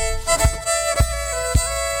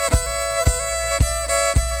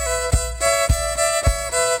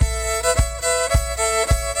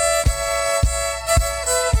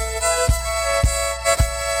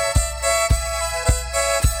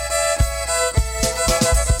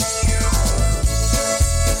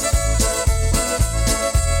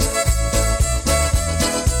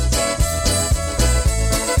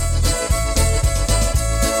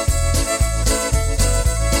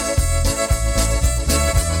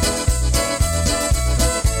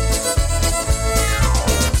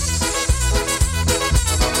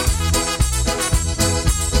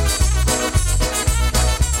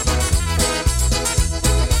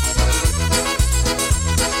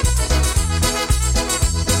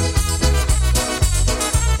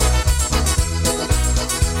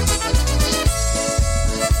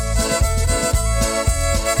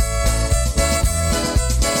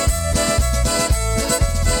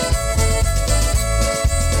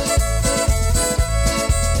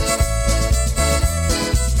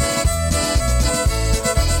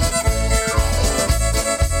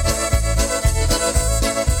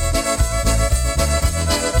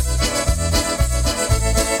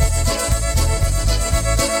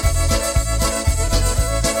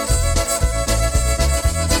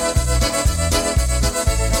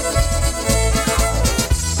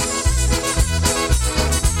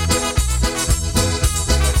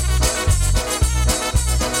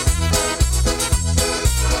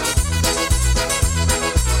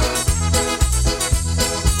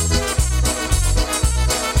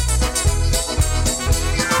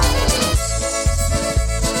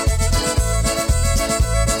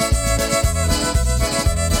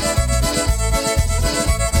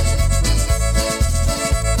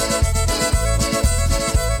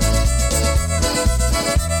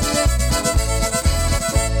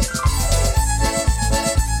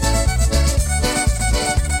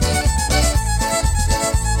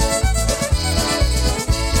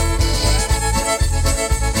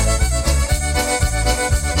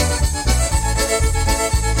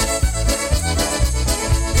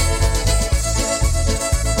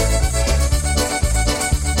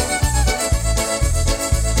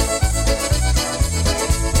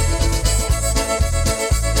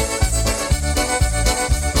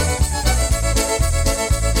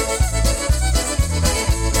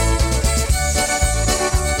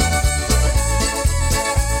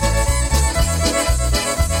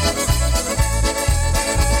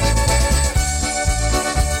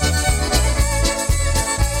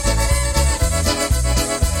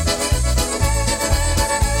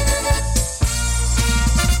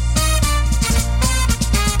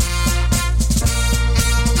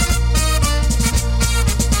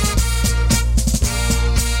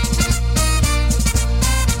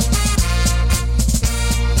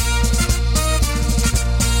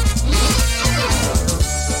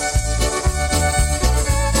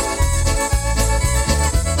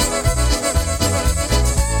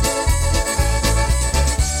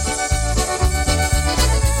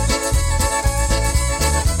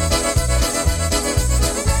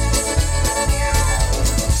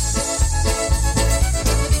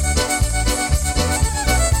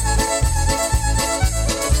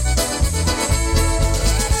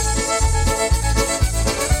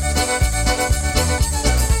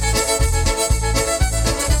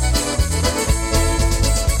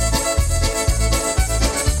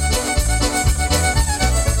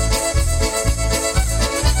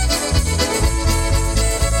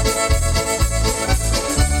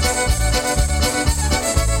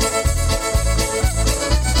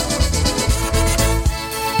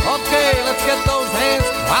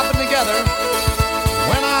 together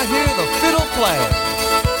when I hear the fiddle play.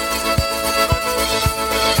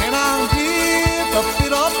 Can I hear the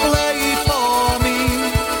fiddle play for me?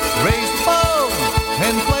 Raise the bow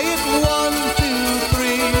and play it 1, 2,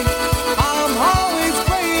 3. I'm always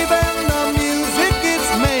craving the music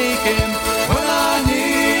it's making when I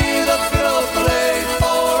hear the fiddle play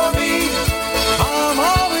for me. I'm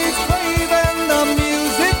always craving the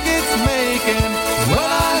music it's making when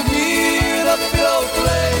I hear the fiddle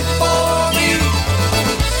play for me.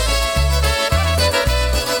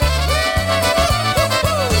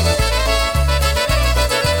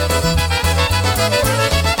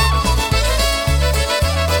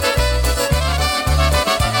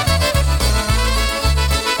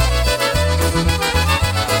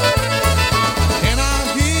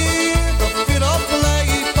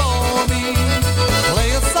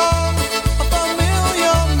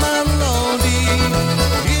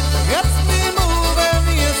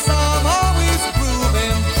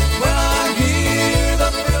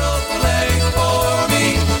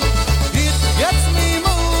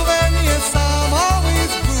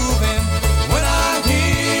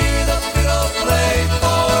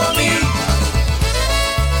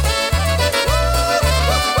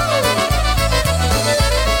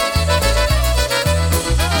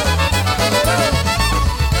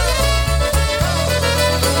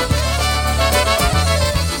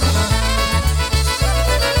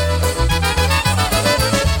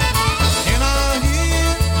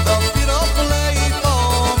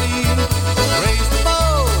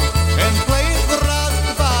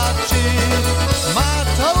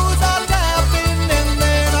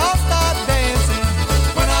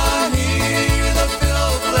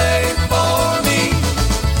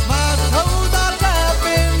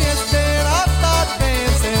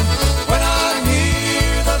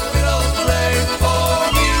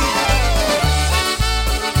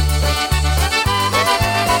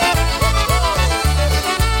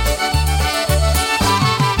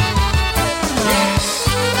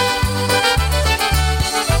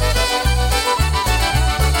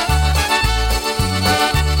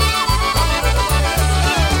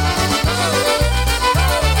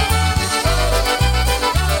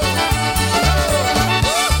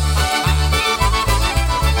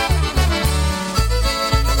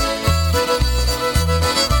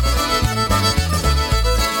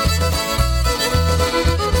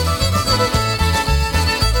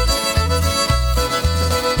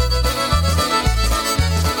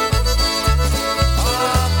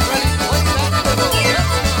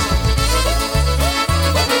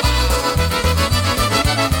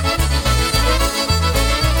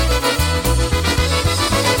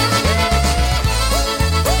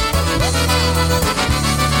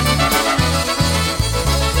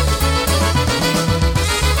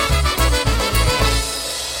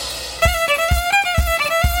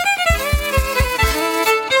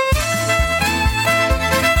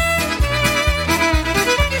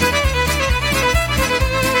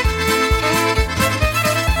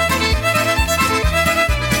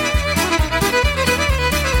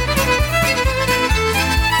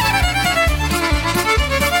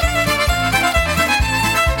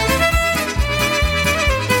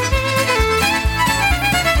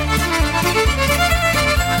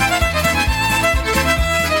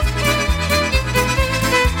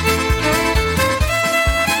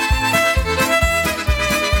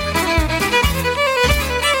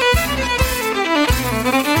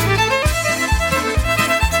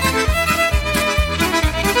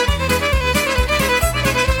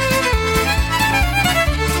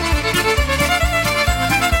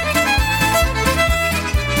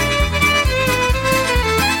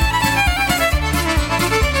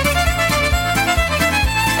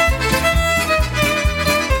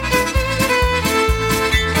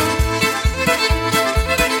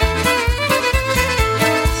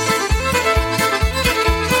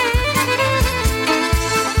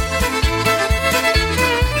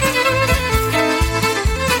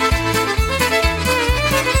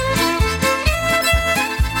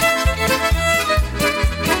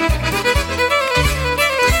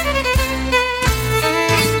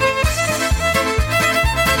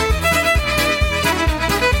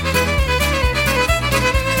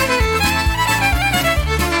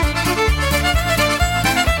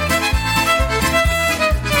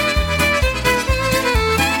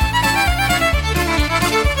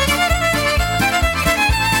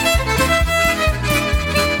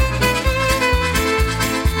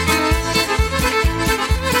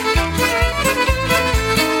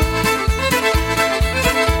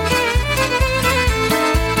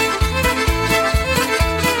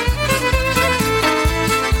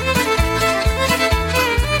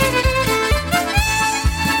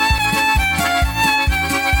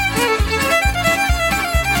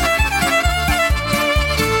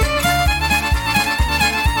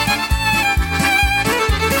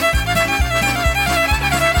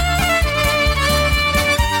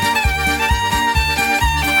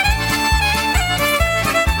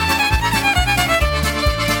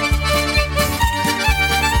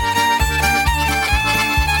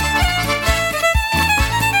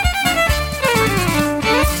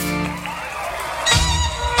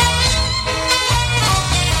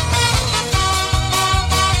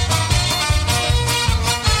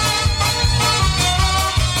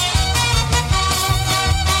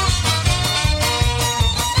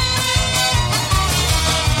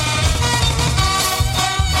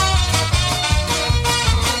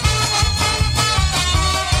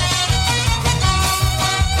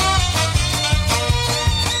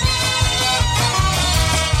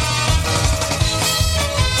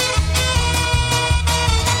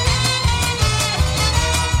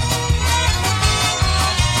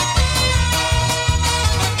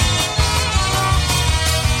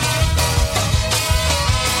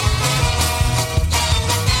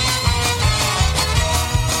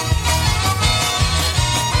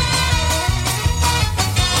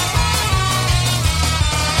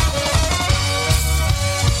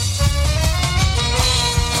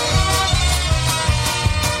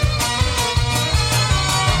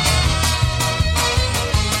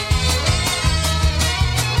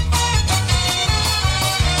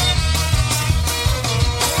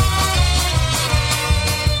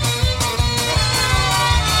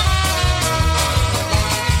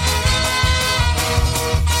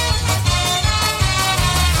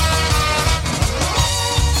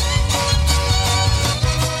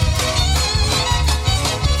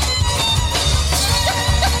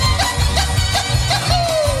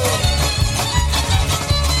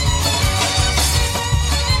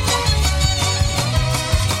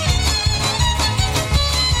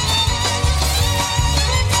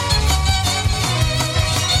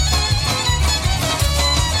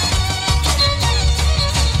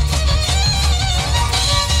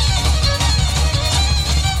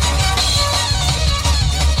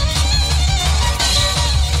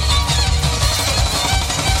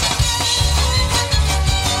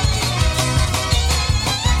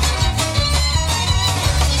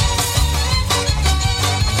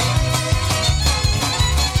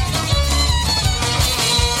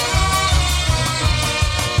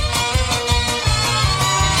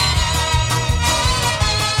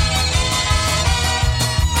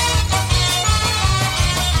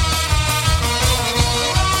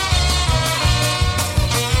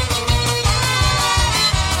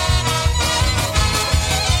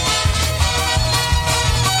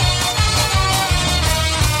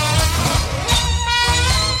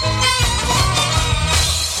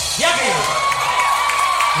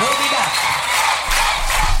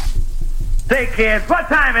 Okay, kids, what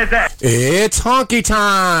time is it? It's honky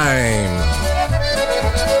time!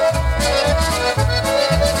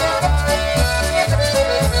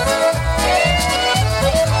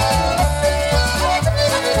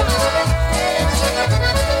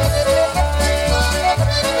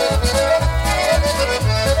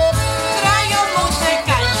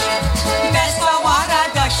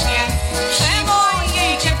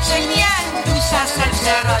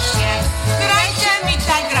 Grajcie mi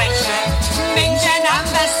tak grajcie, będzie nam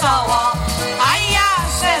wesoło, a ja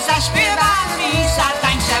se zaśpiewam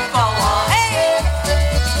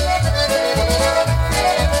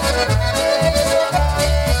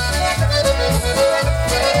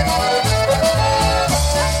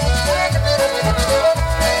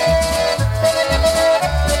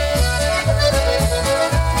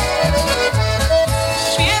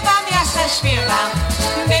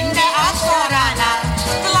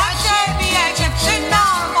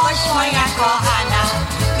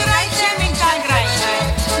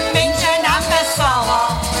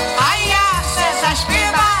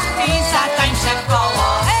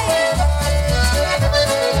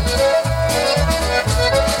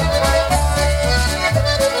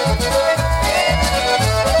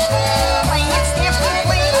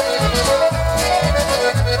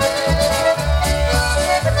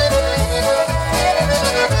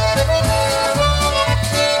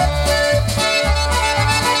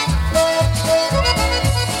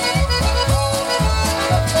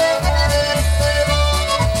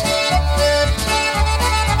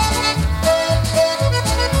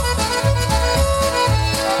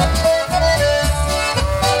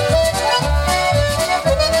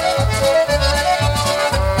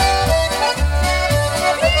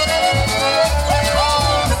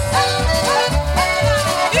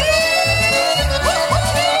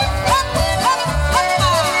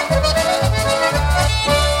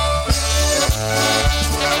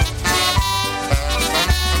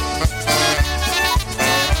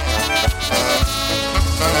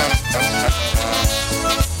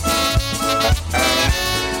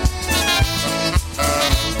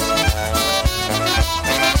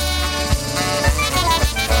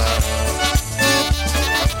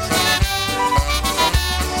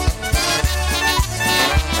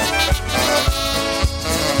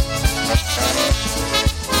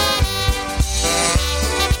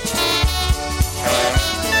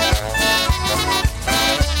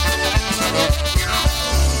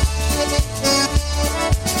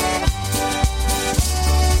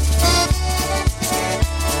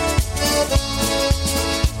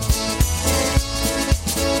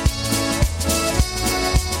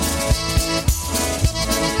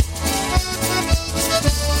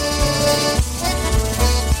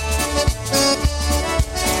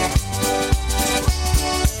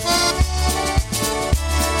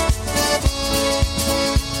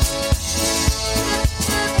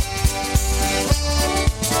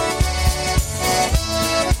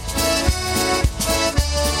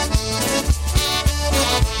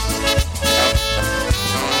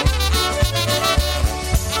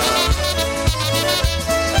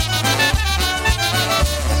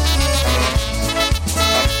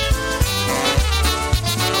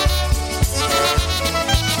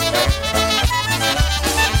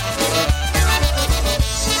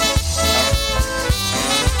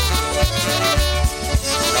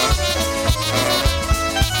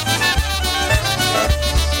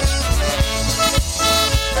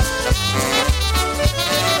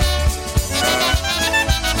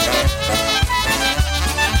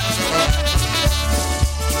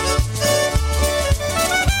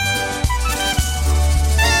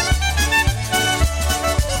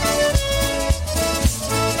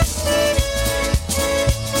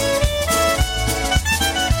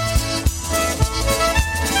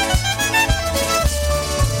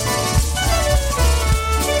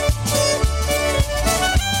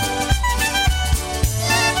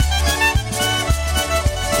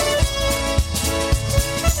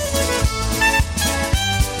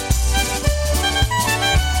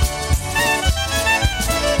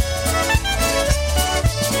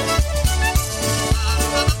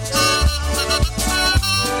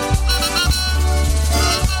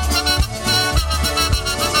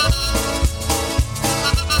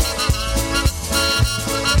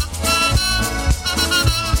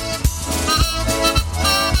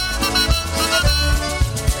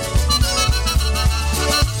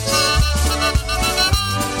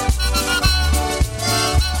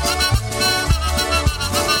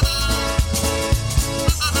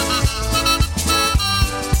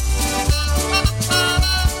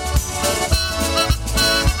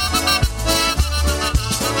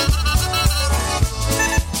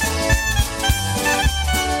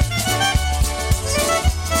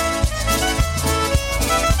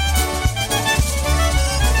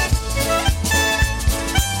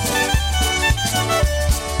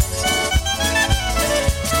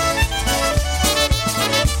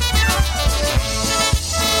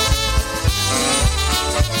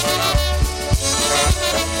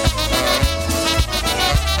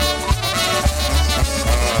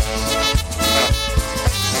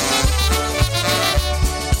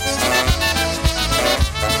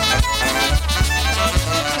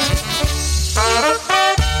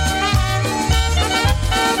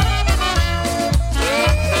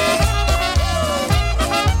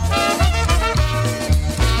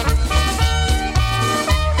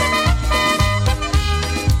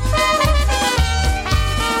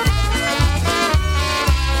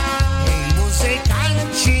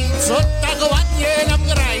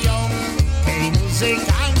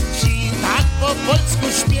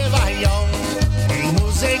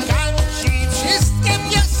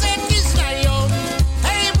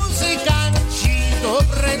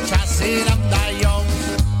głosy nam dają.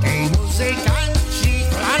 Ej, muzykanci,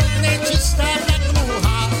 klarnecista tak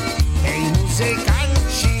dmucha. Ej,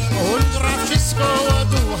 muzykanci, on gra wszystko od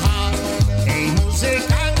ducha. Ej,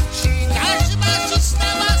 muzykanci, każdy basista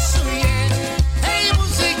basuje. Ej,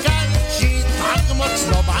 muzykanci, tak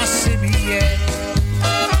mocno basy bije.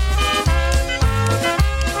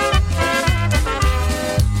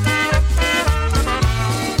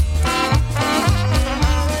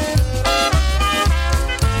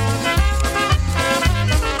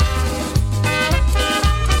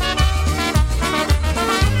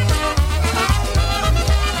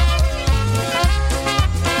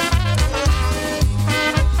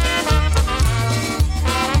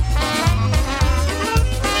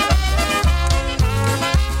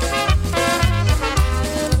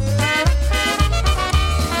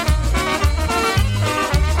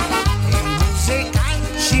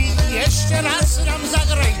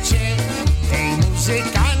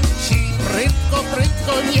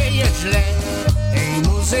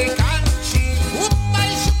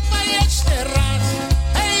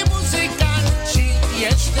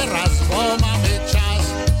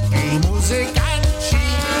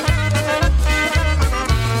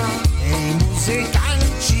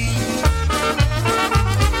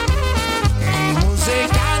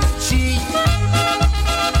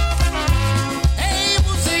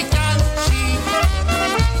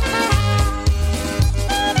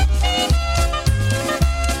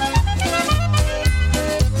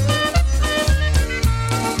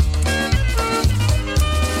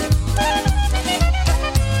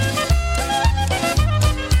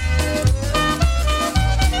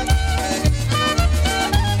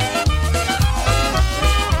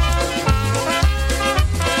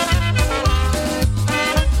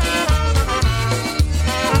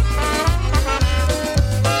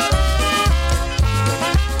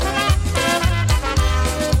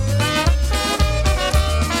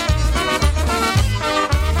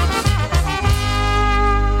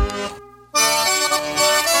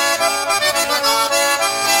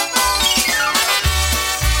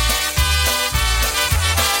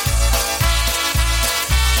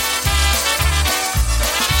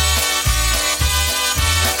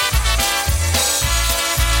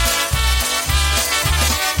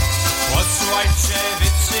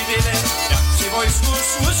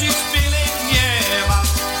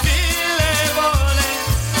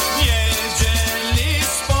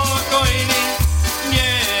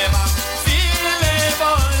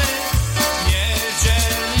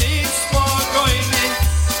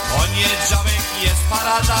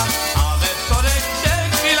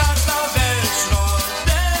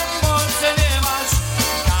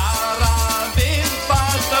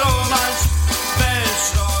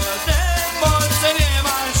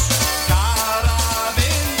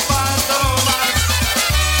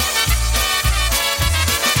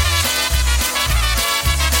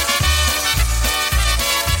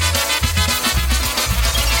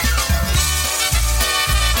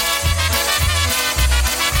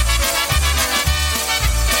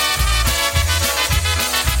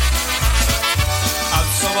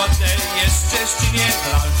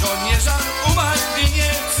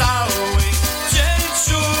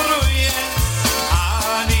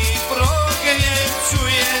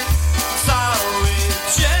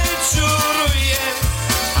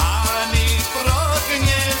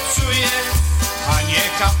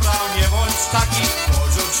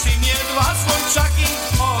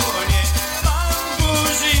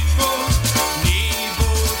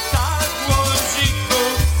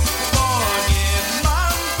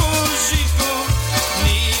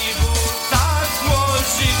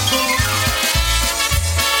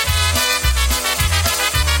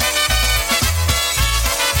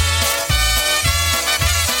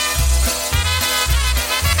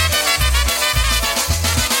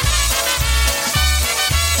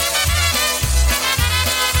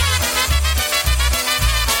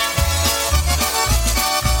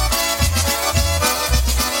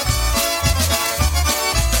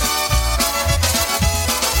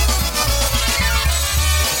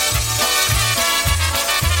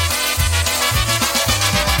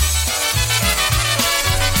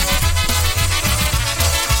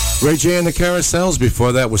 Ray J and the Carousels.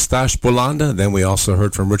 Before that was Stash Bolanda. Then we also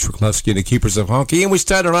heard from Rich Wiklewski and the Keepers of Honky. And we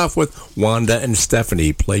started off with Wanda and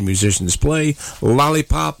Stephanie. Play Musicians Play,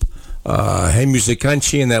 Lollipop, Hey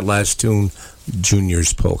Musicanci, and that last tune,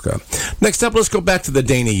 Junior's Polka. Next up, let's go back to the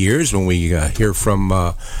Dana years when we hear from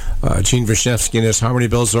Gene Wisniewski and his Harmony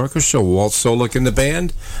Bells Orchestra, Walt Solik in the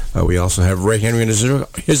band. We also have Ray Henry and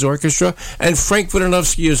his orchestra, and Frank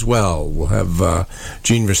Witanowski as well. We'll have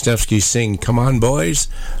Gene Wisniewski sing Come On Boys,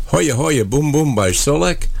 Hoya Hoya Boom Boom by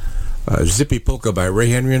Solik, Zippy Polka by Ray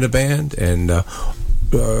Henry and the band, and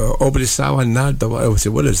Oblisawa Nada,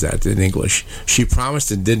 what is that in English? She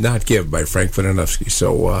Promised and Did Not Give by Frank Vidanovsky.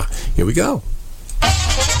 So here we go.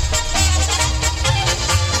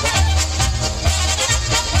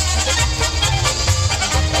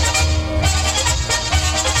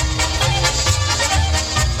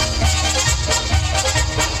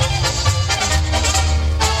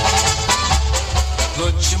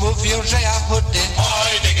 Ludzie mówią, że ja chudy,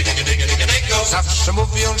 zawsze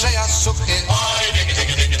mówią, że ja suchy.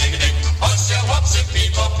 Chodźcie chłopcy,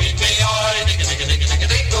 piwo pijmy, oj, dygy, dygy, dygy, dygy,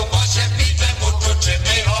 dygu, bo się piwem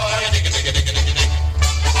utuczymy, oj, dygy, dygy, dygy, dygy, dygu.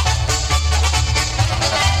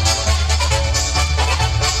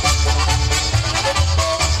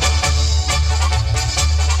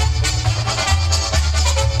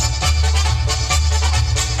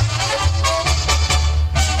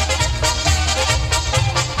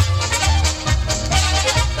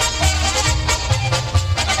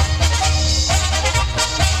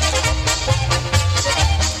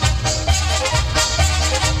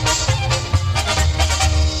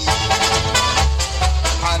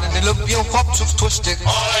 Lubią chłopców tłustych,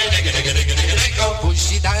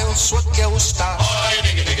 później dają słodkie usta.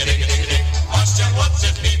 Chodźcie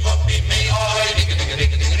chłopcy, piwo pijmy, oj, dygy, dygy,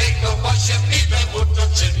 dygy, dygy, dygu, bo się piwem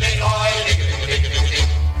utuczymy, oj, dygy, dygy, dygy, dygy,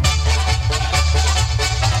 dygu.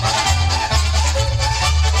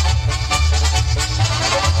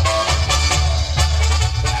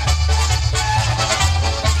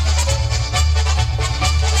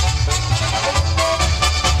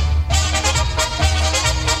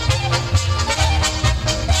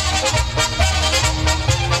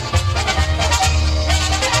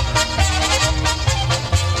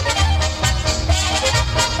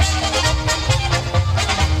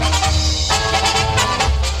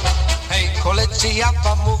 Ja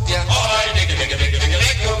wam mówię,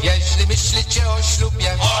 jeśli myślicie o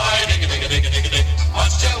ślubie,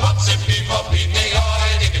 chodźcie chłopcy, piwo pijmy,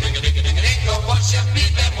 oj, dygy, dygy, dygy, dygy, dygu, bo się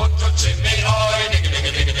piwem utuczymy, oj, dygy,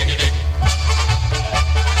 dygy, dygy, dygy, dygu.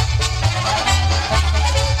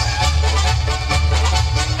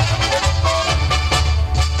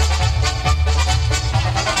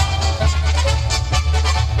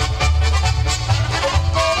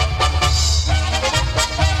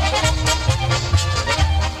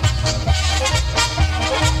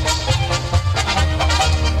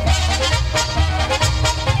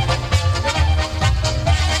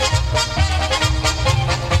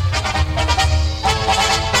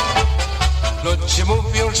 Ludzie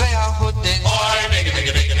mówią, że ja chudy,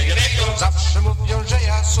 zawsze mówią, że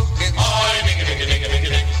ja suchy.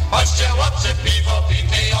 Chodźcie chłopcy, piwo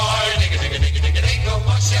pijmy, oj, dygy, dygy, dygy, dygy, dygu,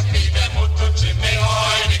 bo się piwem utuczymy,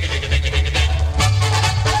 oj, dygy, dygy, dygy, dygy, dygu.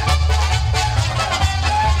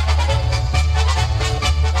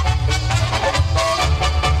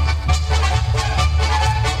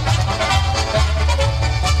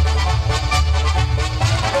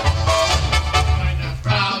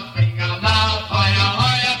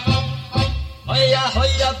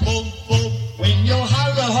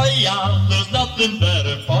 Nothing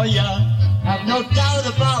better for ya. Have no doubt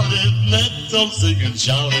about it. Let's all sing and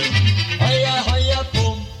shout it. Hoya, hoya,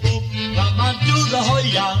 boom, boom. Come on, do the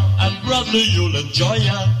hoya, and brother, you'll enjoy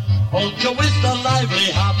ya. Polka with the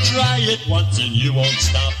lively hop. Try it once and you won't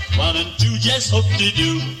stop. 1 and 2, just hope to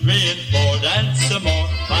do. 3 and 4, dance some more.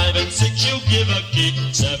 5 and 6, you give a kick.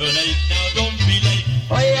 7, 8, now don't be late.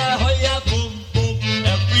 Hoya, hoya, boom, boom.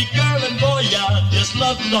 Every girl and boy, ya just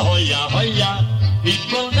love the hoya, hoya.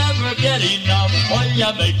 People never get enough.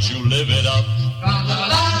 Hoya makes you live it up. La la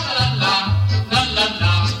la la la la la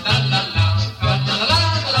la la la la la la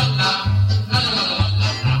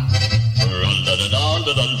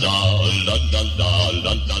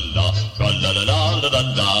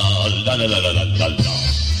la la la la la la.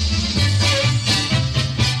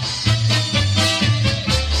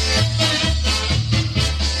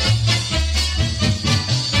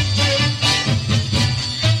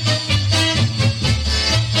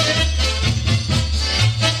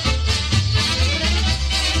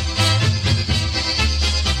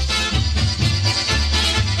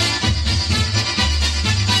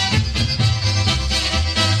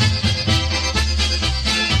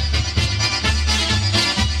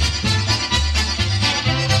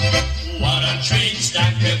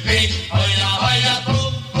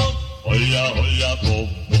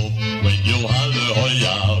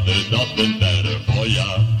 Nothing better for ya.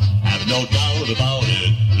 Have no doubt about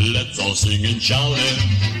it. Let's all sing and shout it.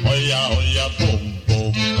 Hoya, hoya, boom,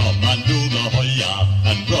 boom. Come and do the hoya,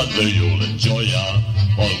 and brother, you'll enjoy ya.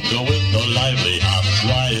 Polka with the lively hop.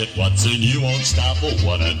 Try it once and you won't stop.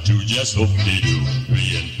 1 and 2 just hoop-de-doo.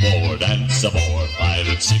 3 and 4 and some more. 5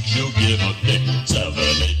 and 6 you'll give a kick. 7,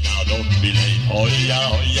 8 now don't be late. Hoya,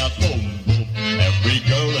 hoya, boom, boom. Every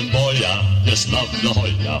girl and boy just love the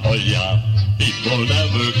hoya, hoya. People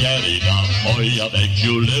never get enough. Hoya makes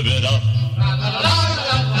you live it up.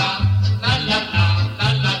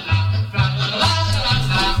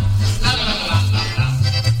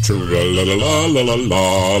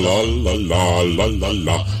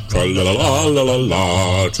 Tra-la-la-la-la-la-la-la-la-la. Tra-la-la-la-la-la-la.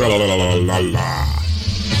 Tra-la-la-la-la-la.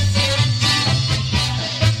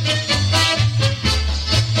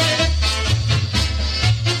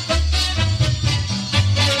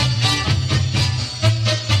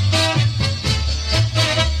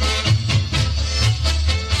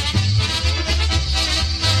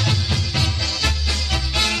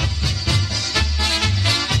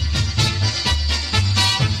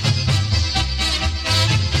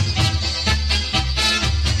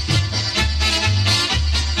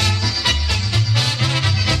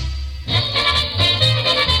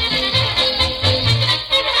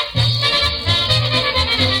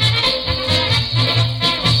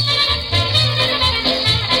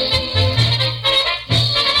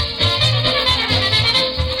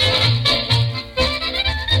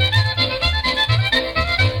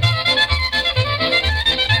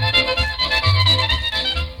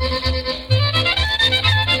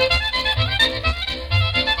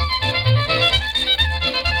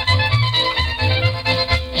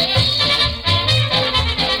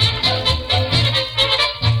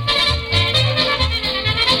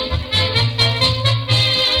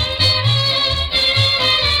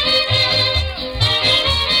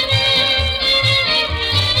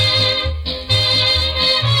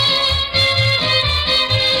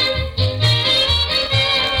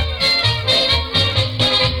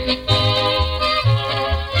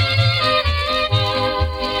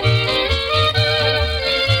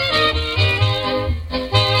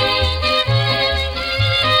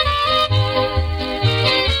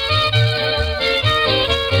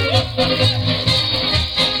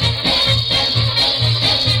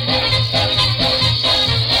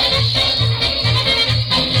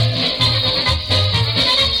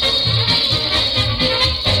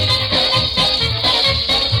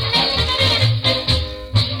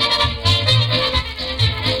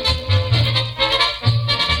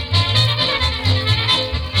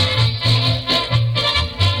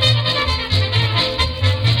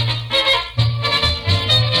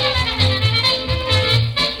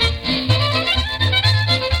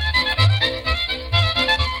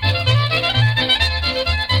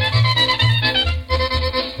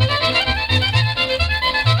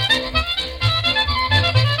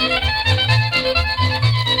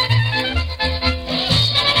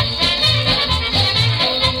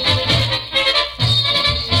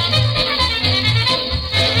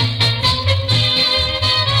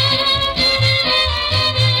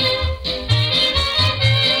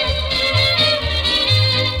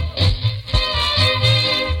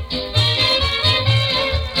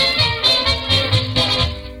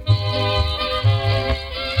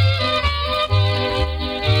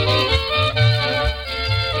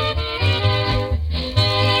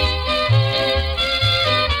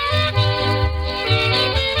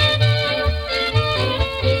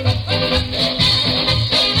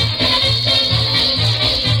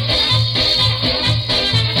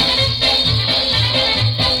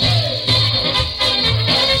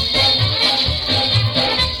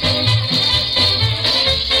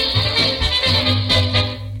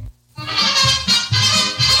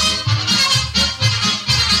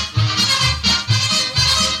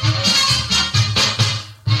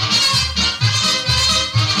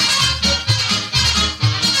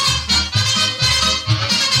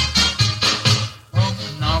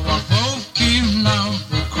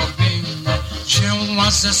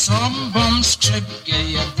 ze sobą skrzypkie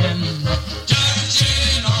jedynne.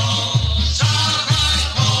 Dziewczyno,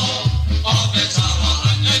 szachajko, obiecała, a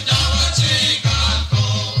nie dała cyganko.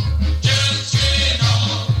 Dziewczyno,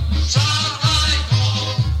 szachajko,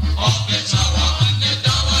 obiecała, a nie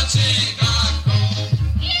dała cyganko.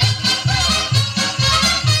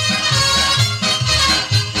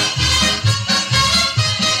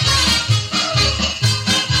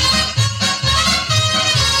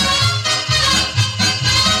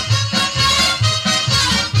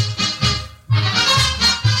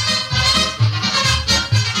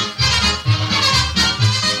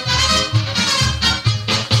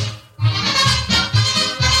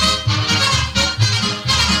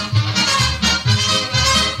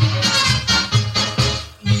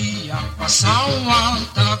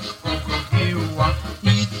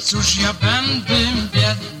 ja będę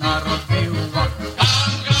biedna robiła.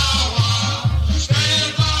 Tam grała,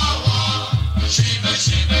 śpiewała, siwe,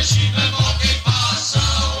 siwe, siwe boki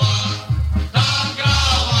pasała. Tam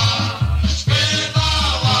grała,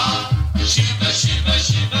 śpiewała, siwe, siwe,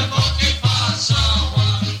 siwe boki pasała.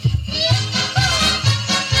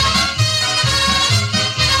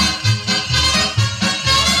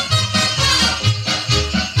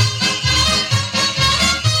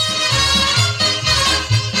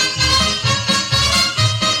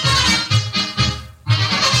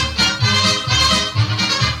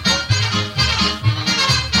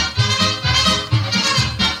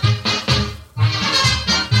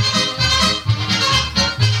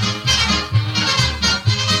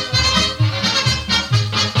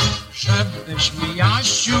 Żebyś mi,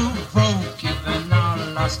 Jasiu, wołki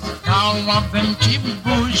wynalazł, dałabym ci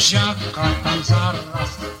buziaka tam zaraz.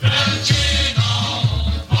 Kręciną,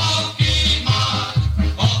 boki ma,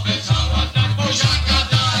 obiecała tam buziaka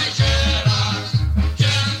dajcie raz.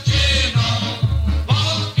 Kręciną,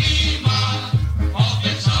 boki ma,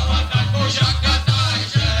 obiecała tam buziaka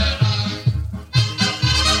dajcie raz.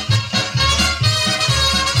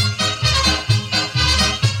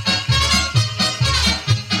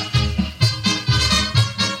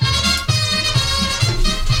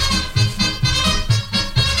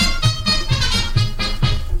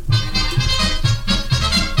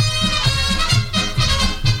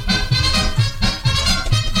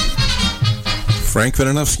 Frank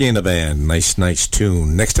Vidanovsky and the band. Nice, nice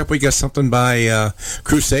tune. Next up, we got something by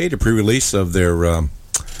Crusade, a pre-release of their.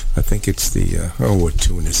 I think it's the. What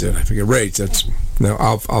tune is it? I forget. Right. That's no.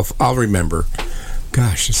 I'll remember.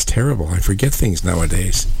 Gosh, it's terrible. I forget things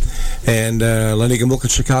nowadays. And Lenny Gomulka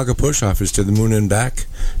Chicago Push Off is To the Moon and Back.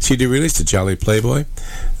 CD release, The Jolly Playboy.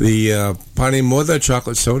 The Pani Moda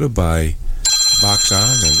Chocolate Soda by Box On.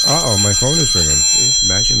 And my phone is ringing.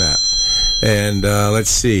 Imagine that. And let's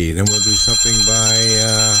see. Then we'll do something by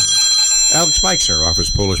Alex Meixner off his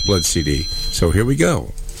Polish Blood CD. So here we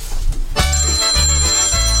go.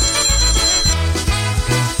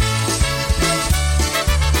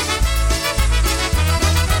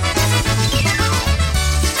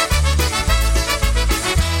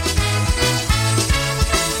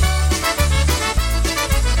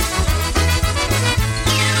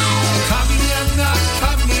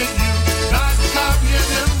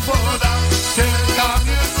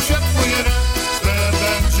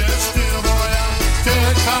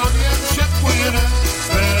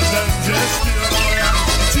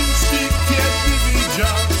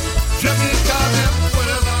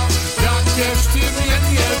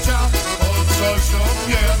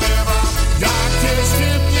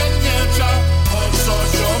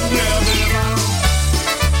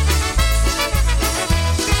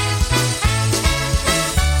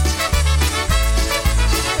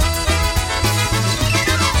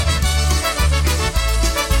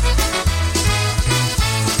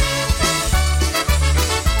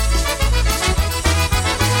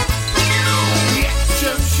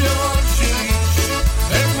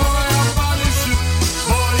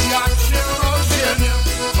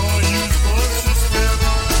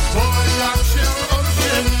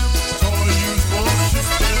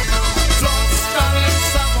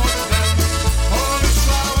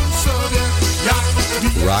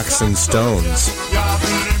 Rocks and Stones.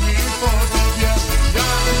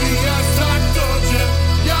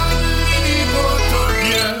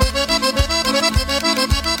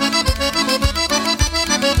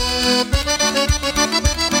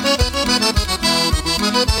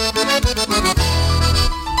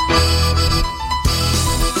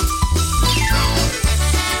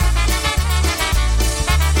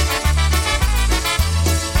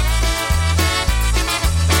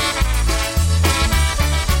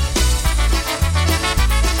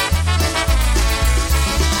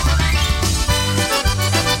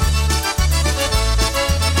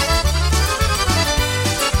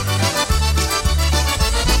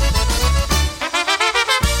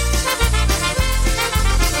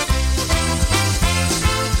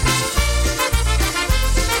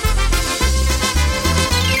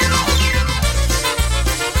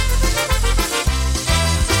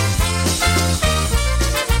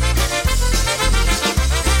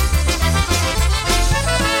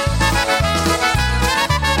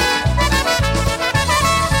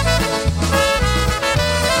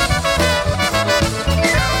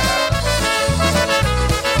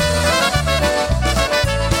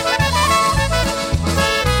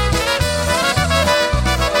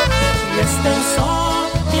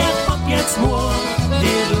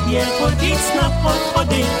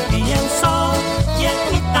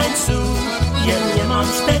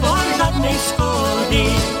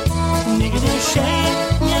 się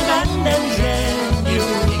nie będę żenił,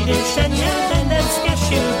 nigdy się nie będę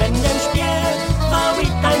spieszył, będę śpiewał i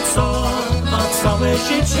tańcował, całe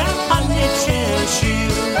życie Panny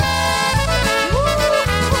cieszył.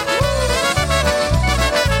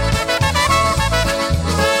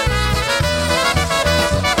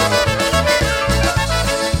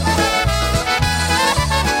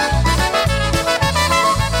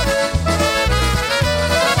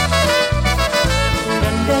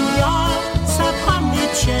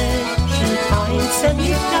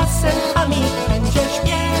 Piosenkami będzie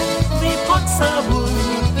śpiewy,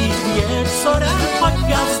 pocałunki, wieczorem pod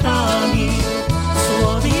gwiazdami.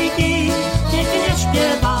 Słowiki pięknie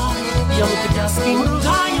śpiewają, gwiazdki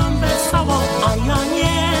mrugają wesoło, a ja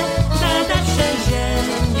nie będę się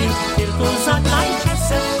żenił, tylko zatańczę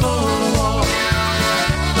se w koło.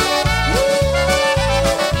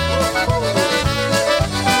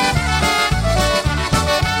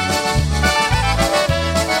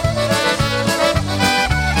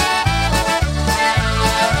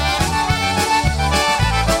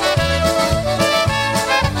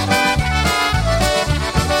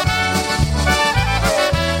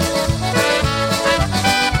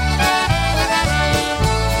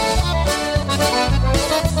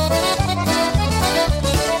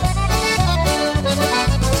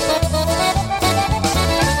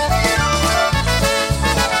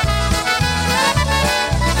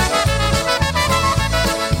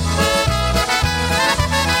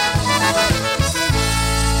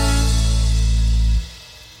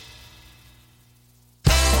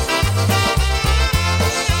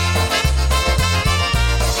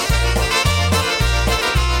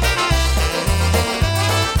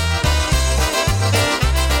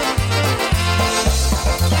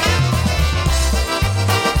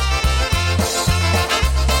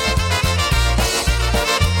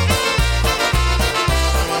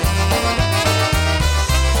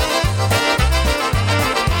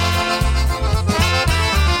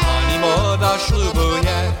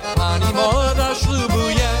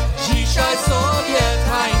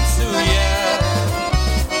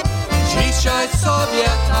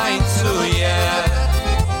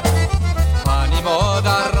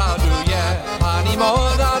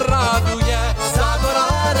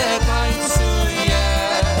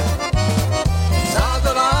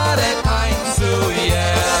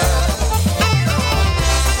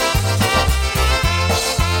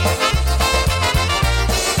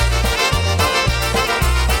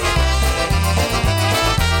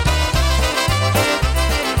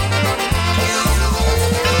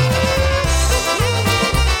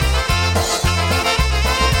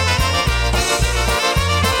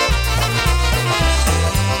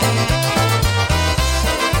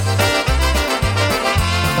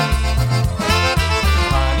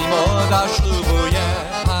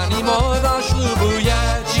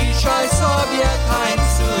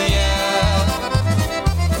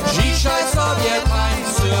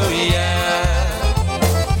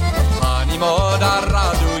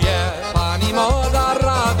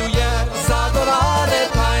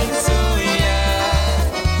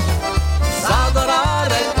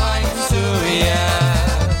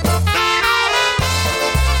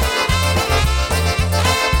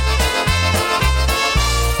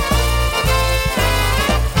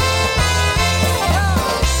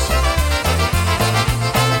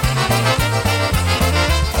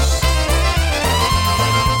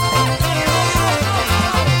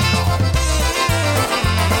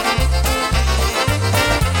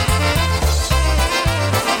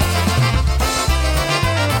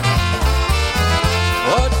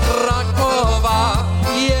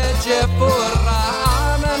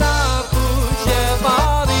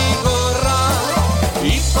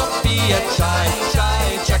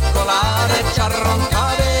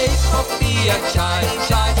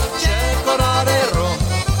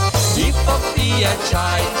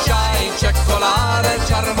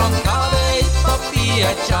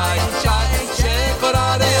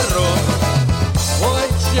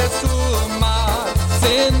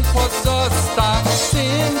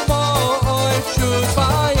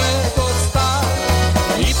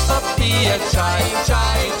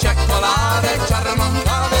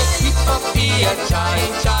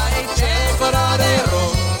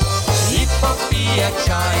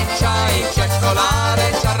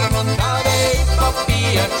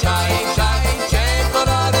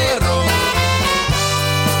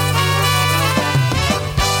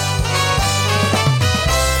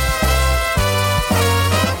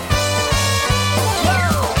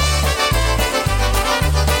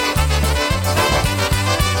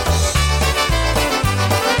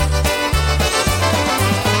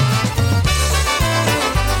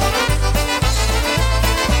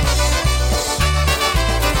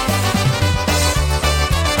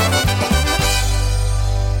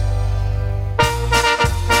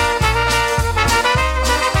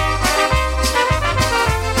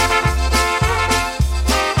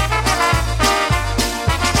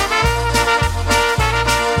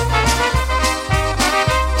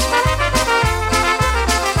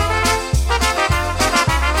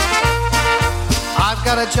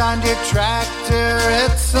 a John Deere tractor,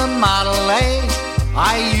 it's a Model A.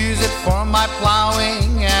 I use it for my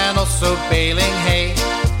plowing and also baling hay.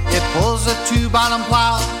 It pulls a 2-bottom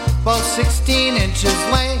plow, both 16 inches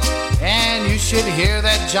lay. And you should hear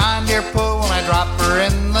that John Deere pull when I drop her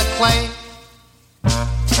in the clay.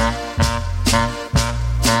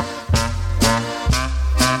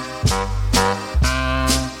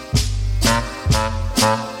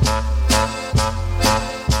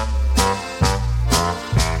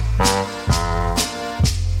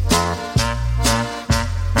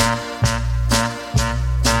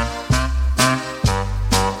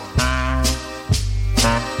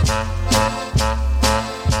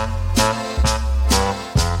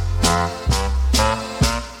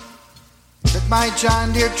 My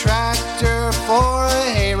John Deere tractor for a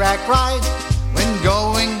hay rack ride. When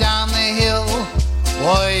going down the hill,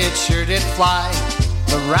 boy, it sure did fly.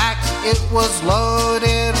 The rack, it was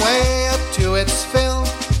loaded way up to its fill.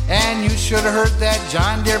 And you should have heard that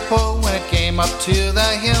John Deere pull when it came up to the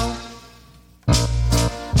hill.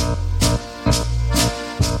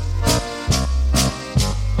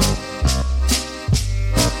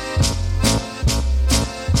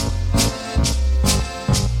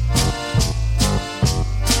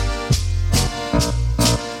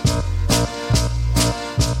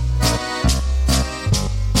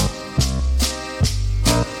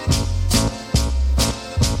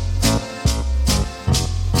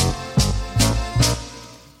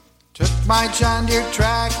 My John Deere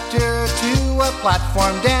tractor to a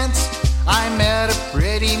platform dance. I met a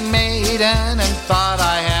pretty maiden and thought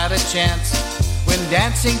I had a chance. When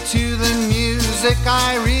dancing to the music,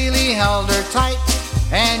 I really held her tight.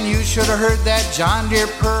 And you should have heard that John Deere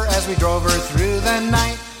purr as we drove her through the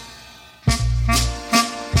night.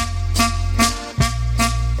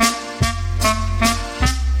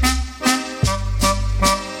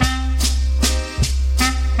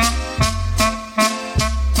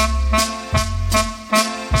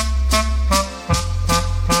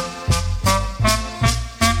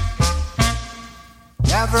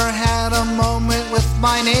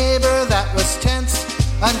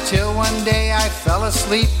 Until one day I fell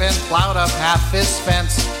asleep and plowed up half his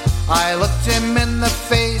fence. I looked him in the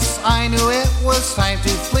face, I knew it was time to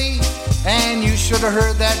flee. And you should have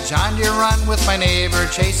heard that John Deere run with my neighbor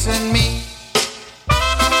chasing me.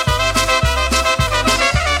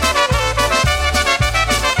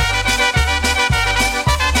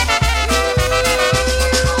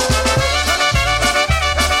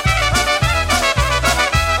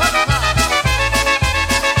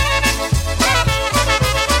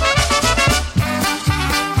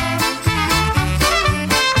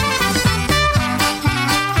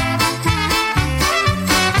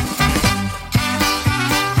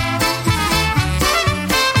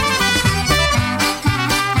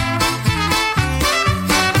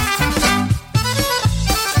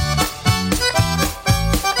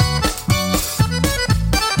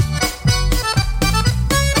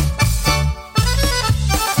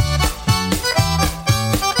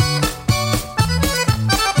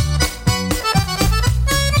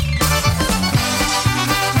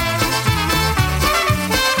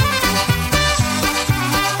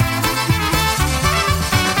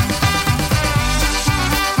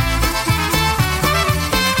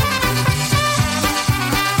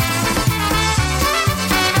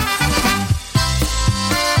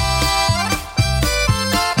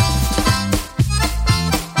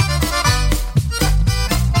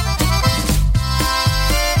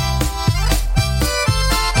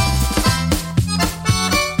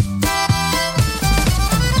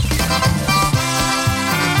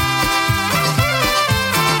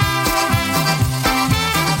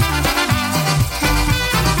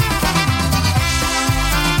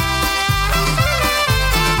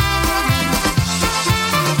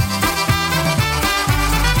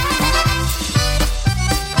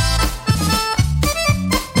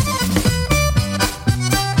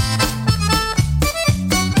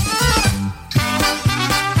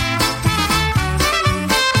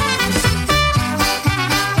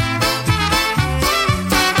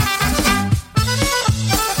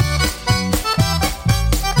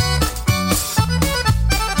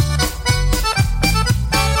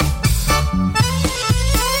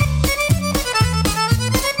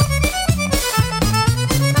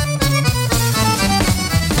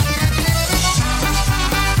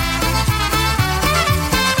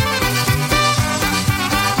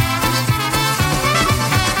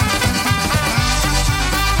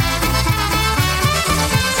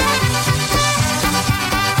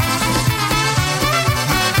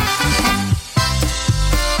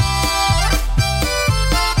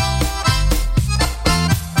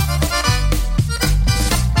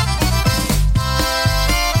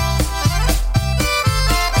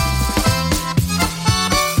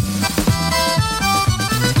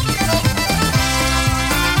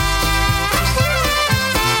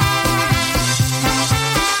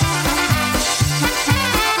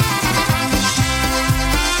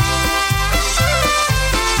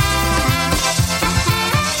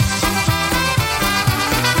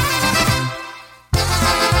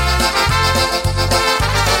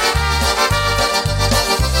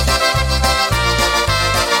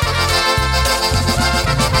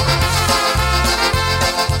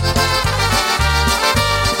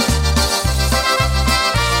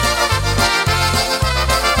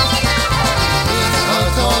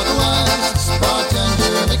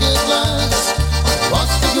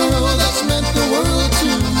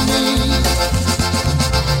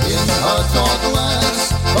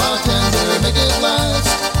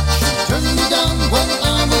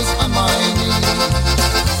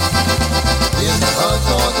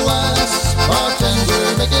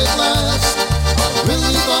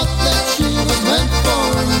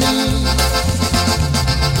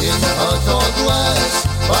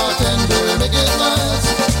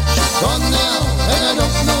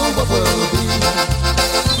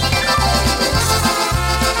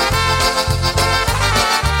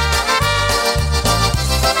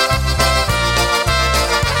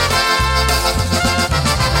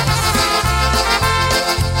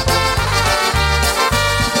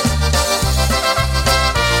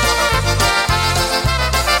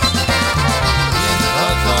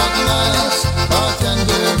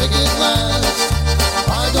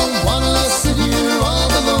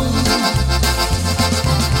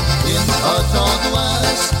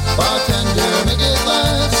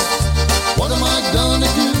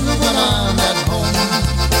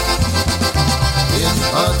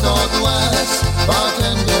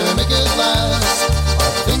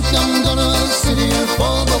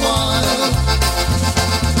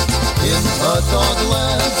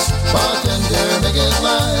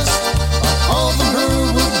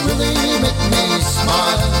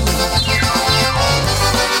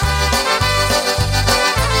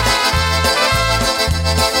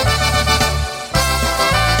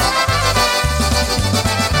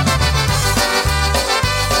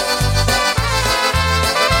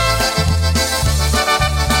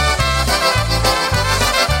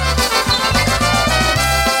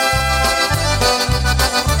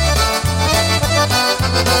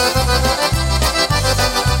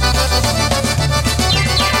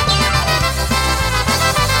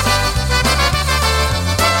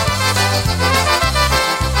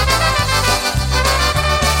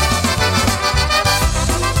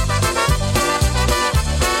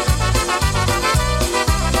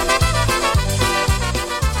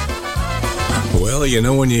 Well, you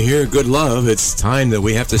know, when you hear good love, it's time that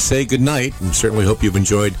we have to say goodnight. And certainly hope you've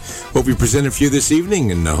enjoyed what we presented for you this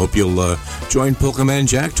evening. And I hope you'll join Polka Man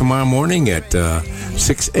Jack tomorrow morning at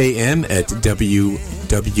 6 a.m. at WWUH.org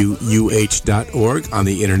on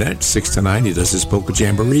the internet, 6 to 9. He does his Polka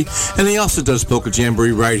Jamboree. And he also does Polka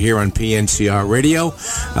Jamboree right here on PNCR Radio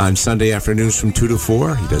on Sunday afternoons from 2 to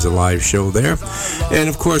 4. He does a live show there. And,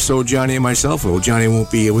 of course, old Johnny and myself. Old Johnny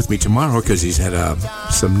won't be with me tomorrow because he's had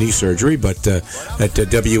some knee surgery. But at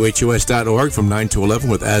WHUS.org from 9 to 11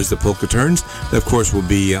 with As the Polka Turns. And, of course, we'll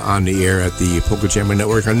be on the air at the Polka Jamboree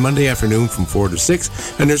Network on Monday afternoon from 4 to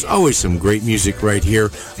 6. And there's always some great music right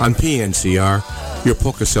here on PNCR, your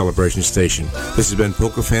Polka Celebration Station. This has been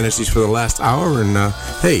Polka Fantasies for the last hour, and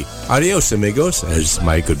hey, adios, amigos, as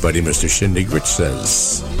my good buddy Mr. Shindig Rich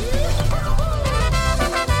says.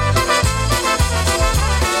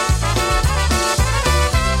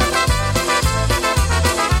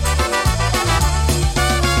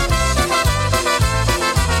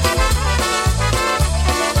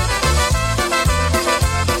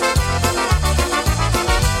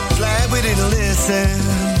 Glad we didn't listen.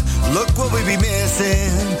 Look what we be missing.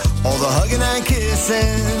 All the hugging and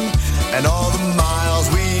kissing, and all the miles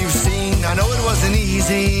we've seen. I know it wasn't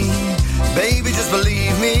easy, baby, just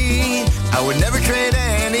believe me. I would never trade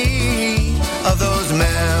any of those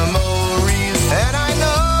memories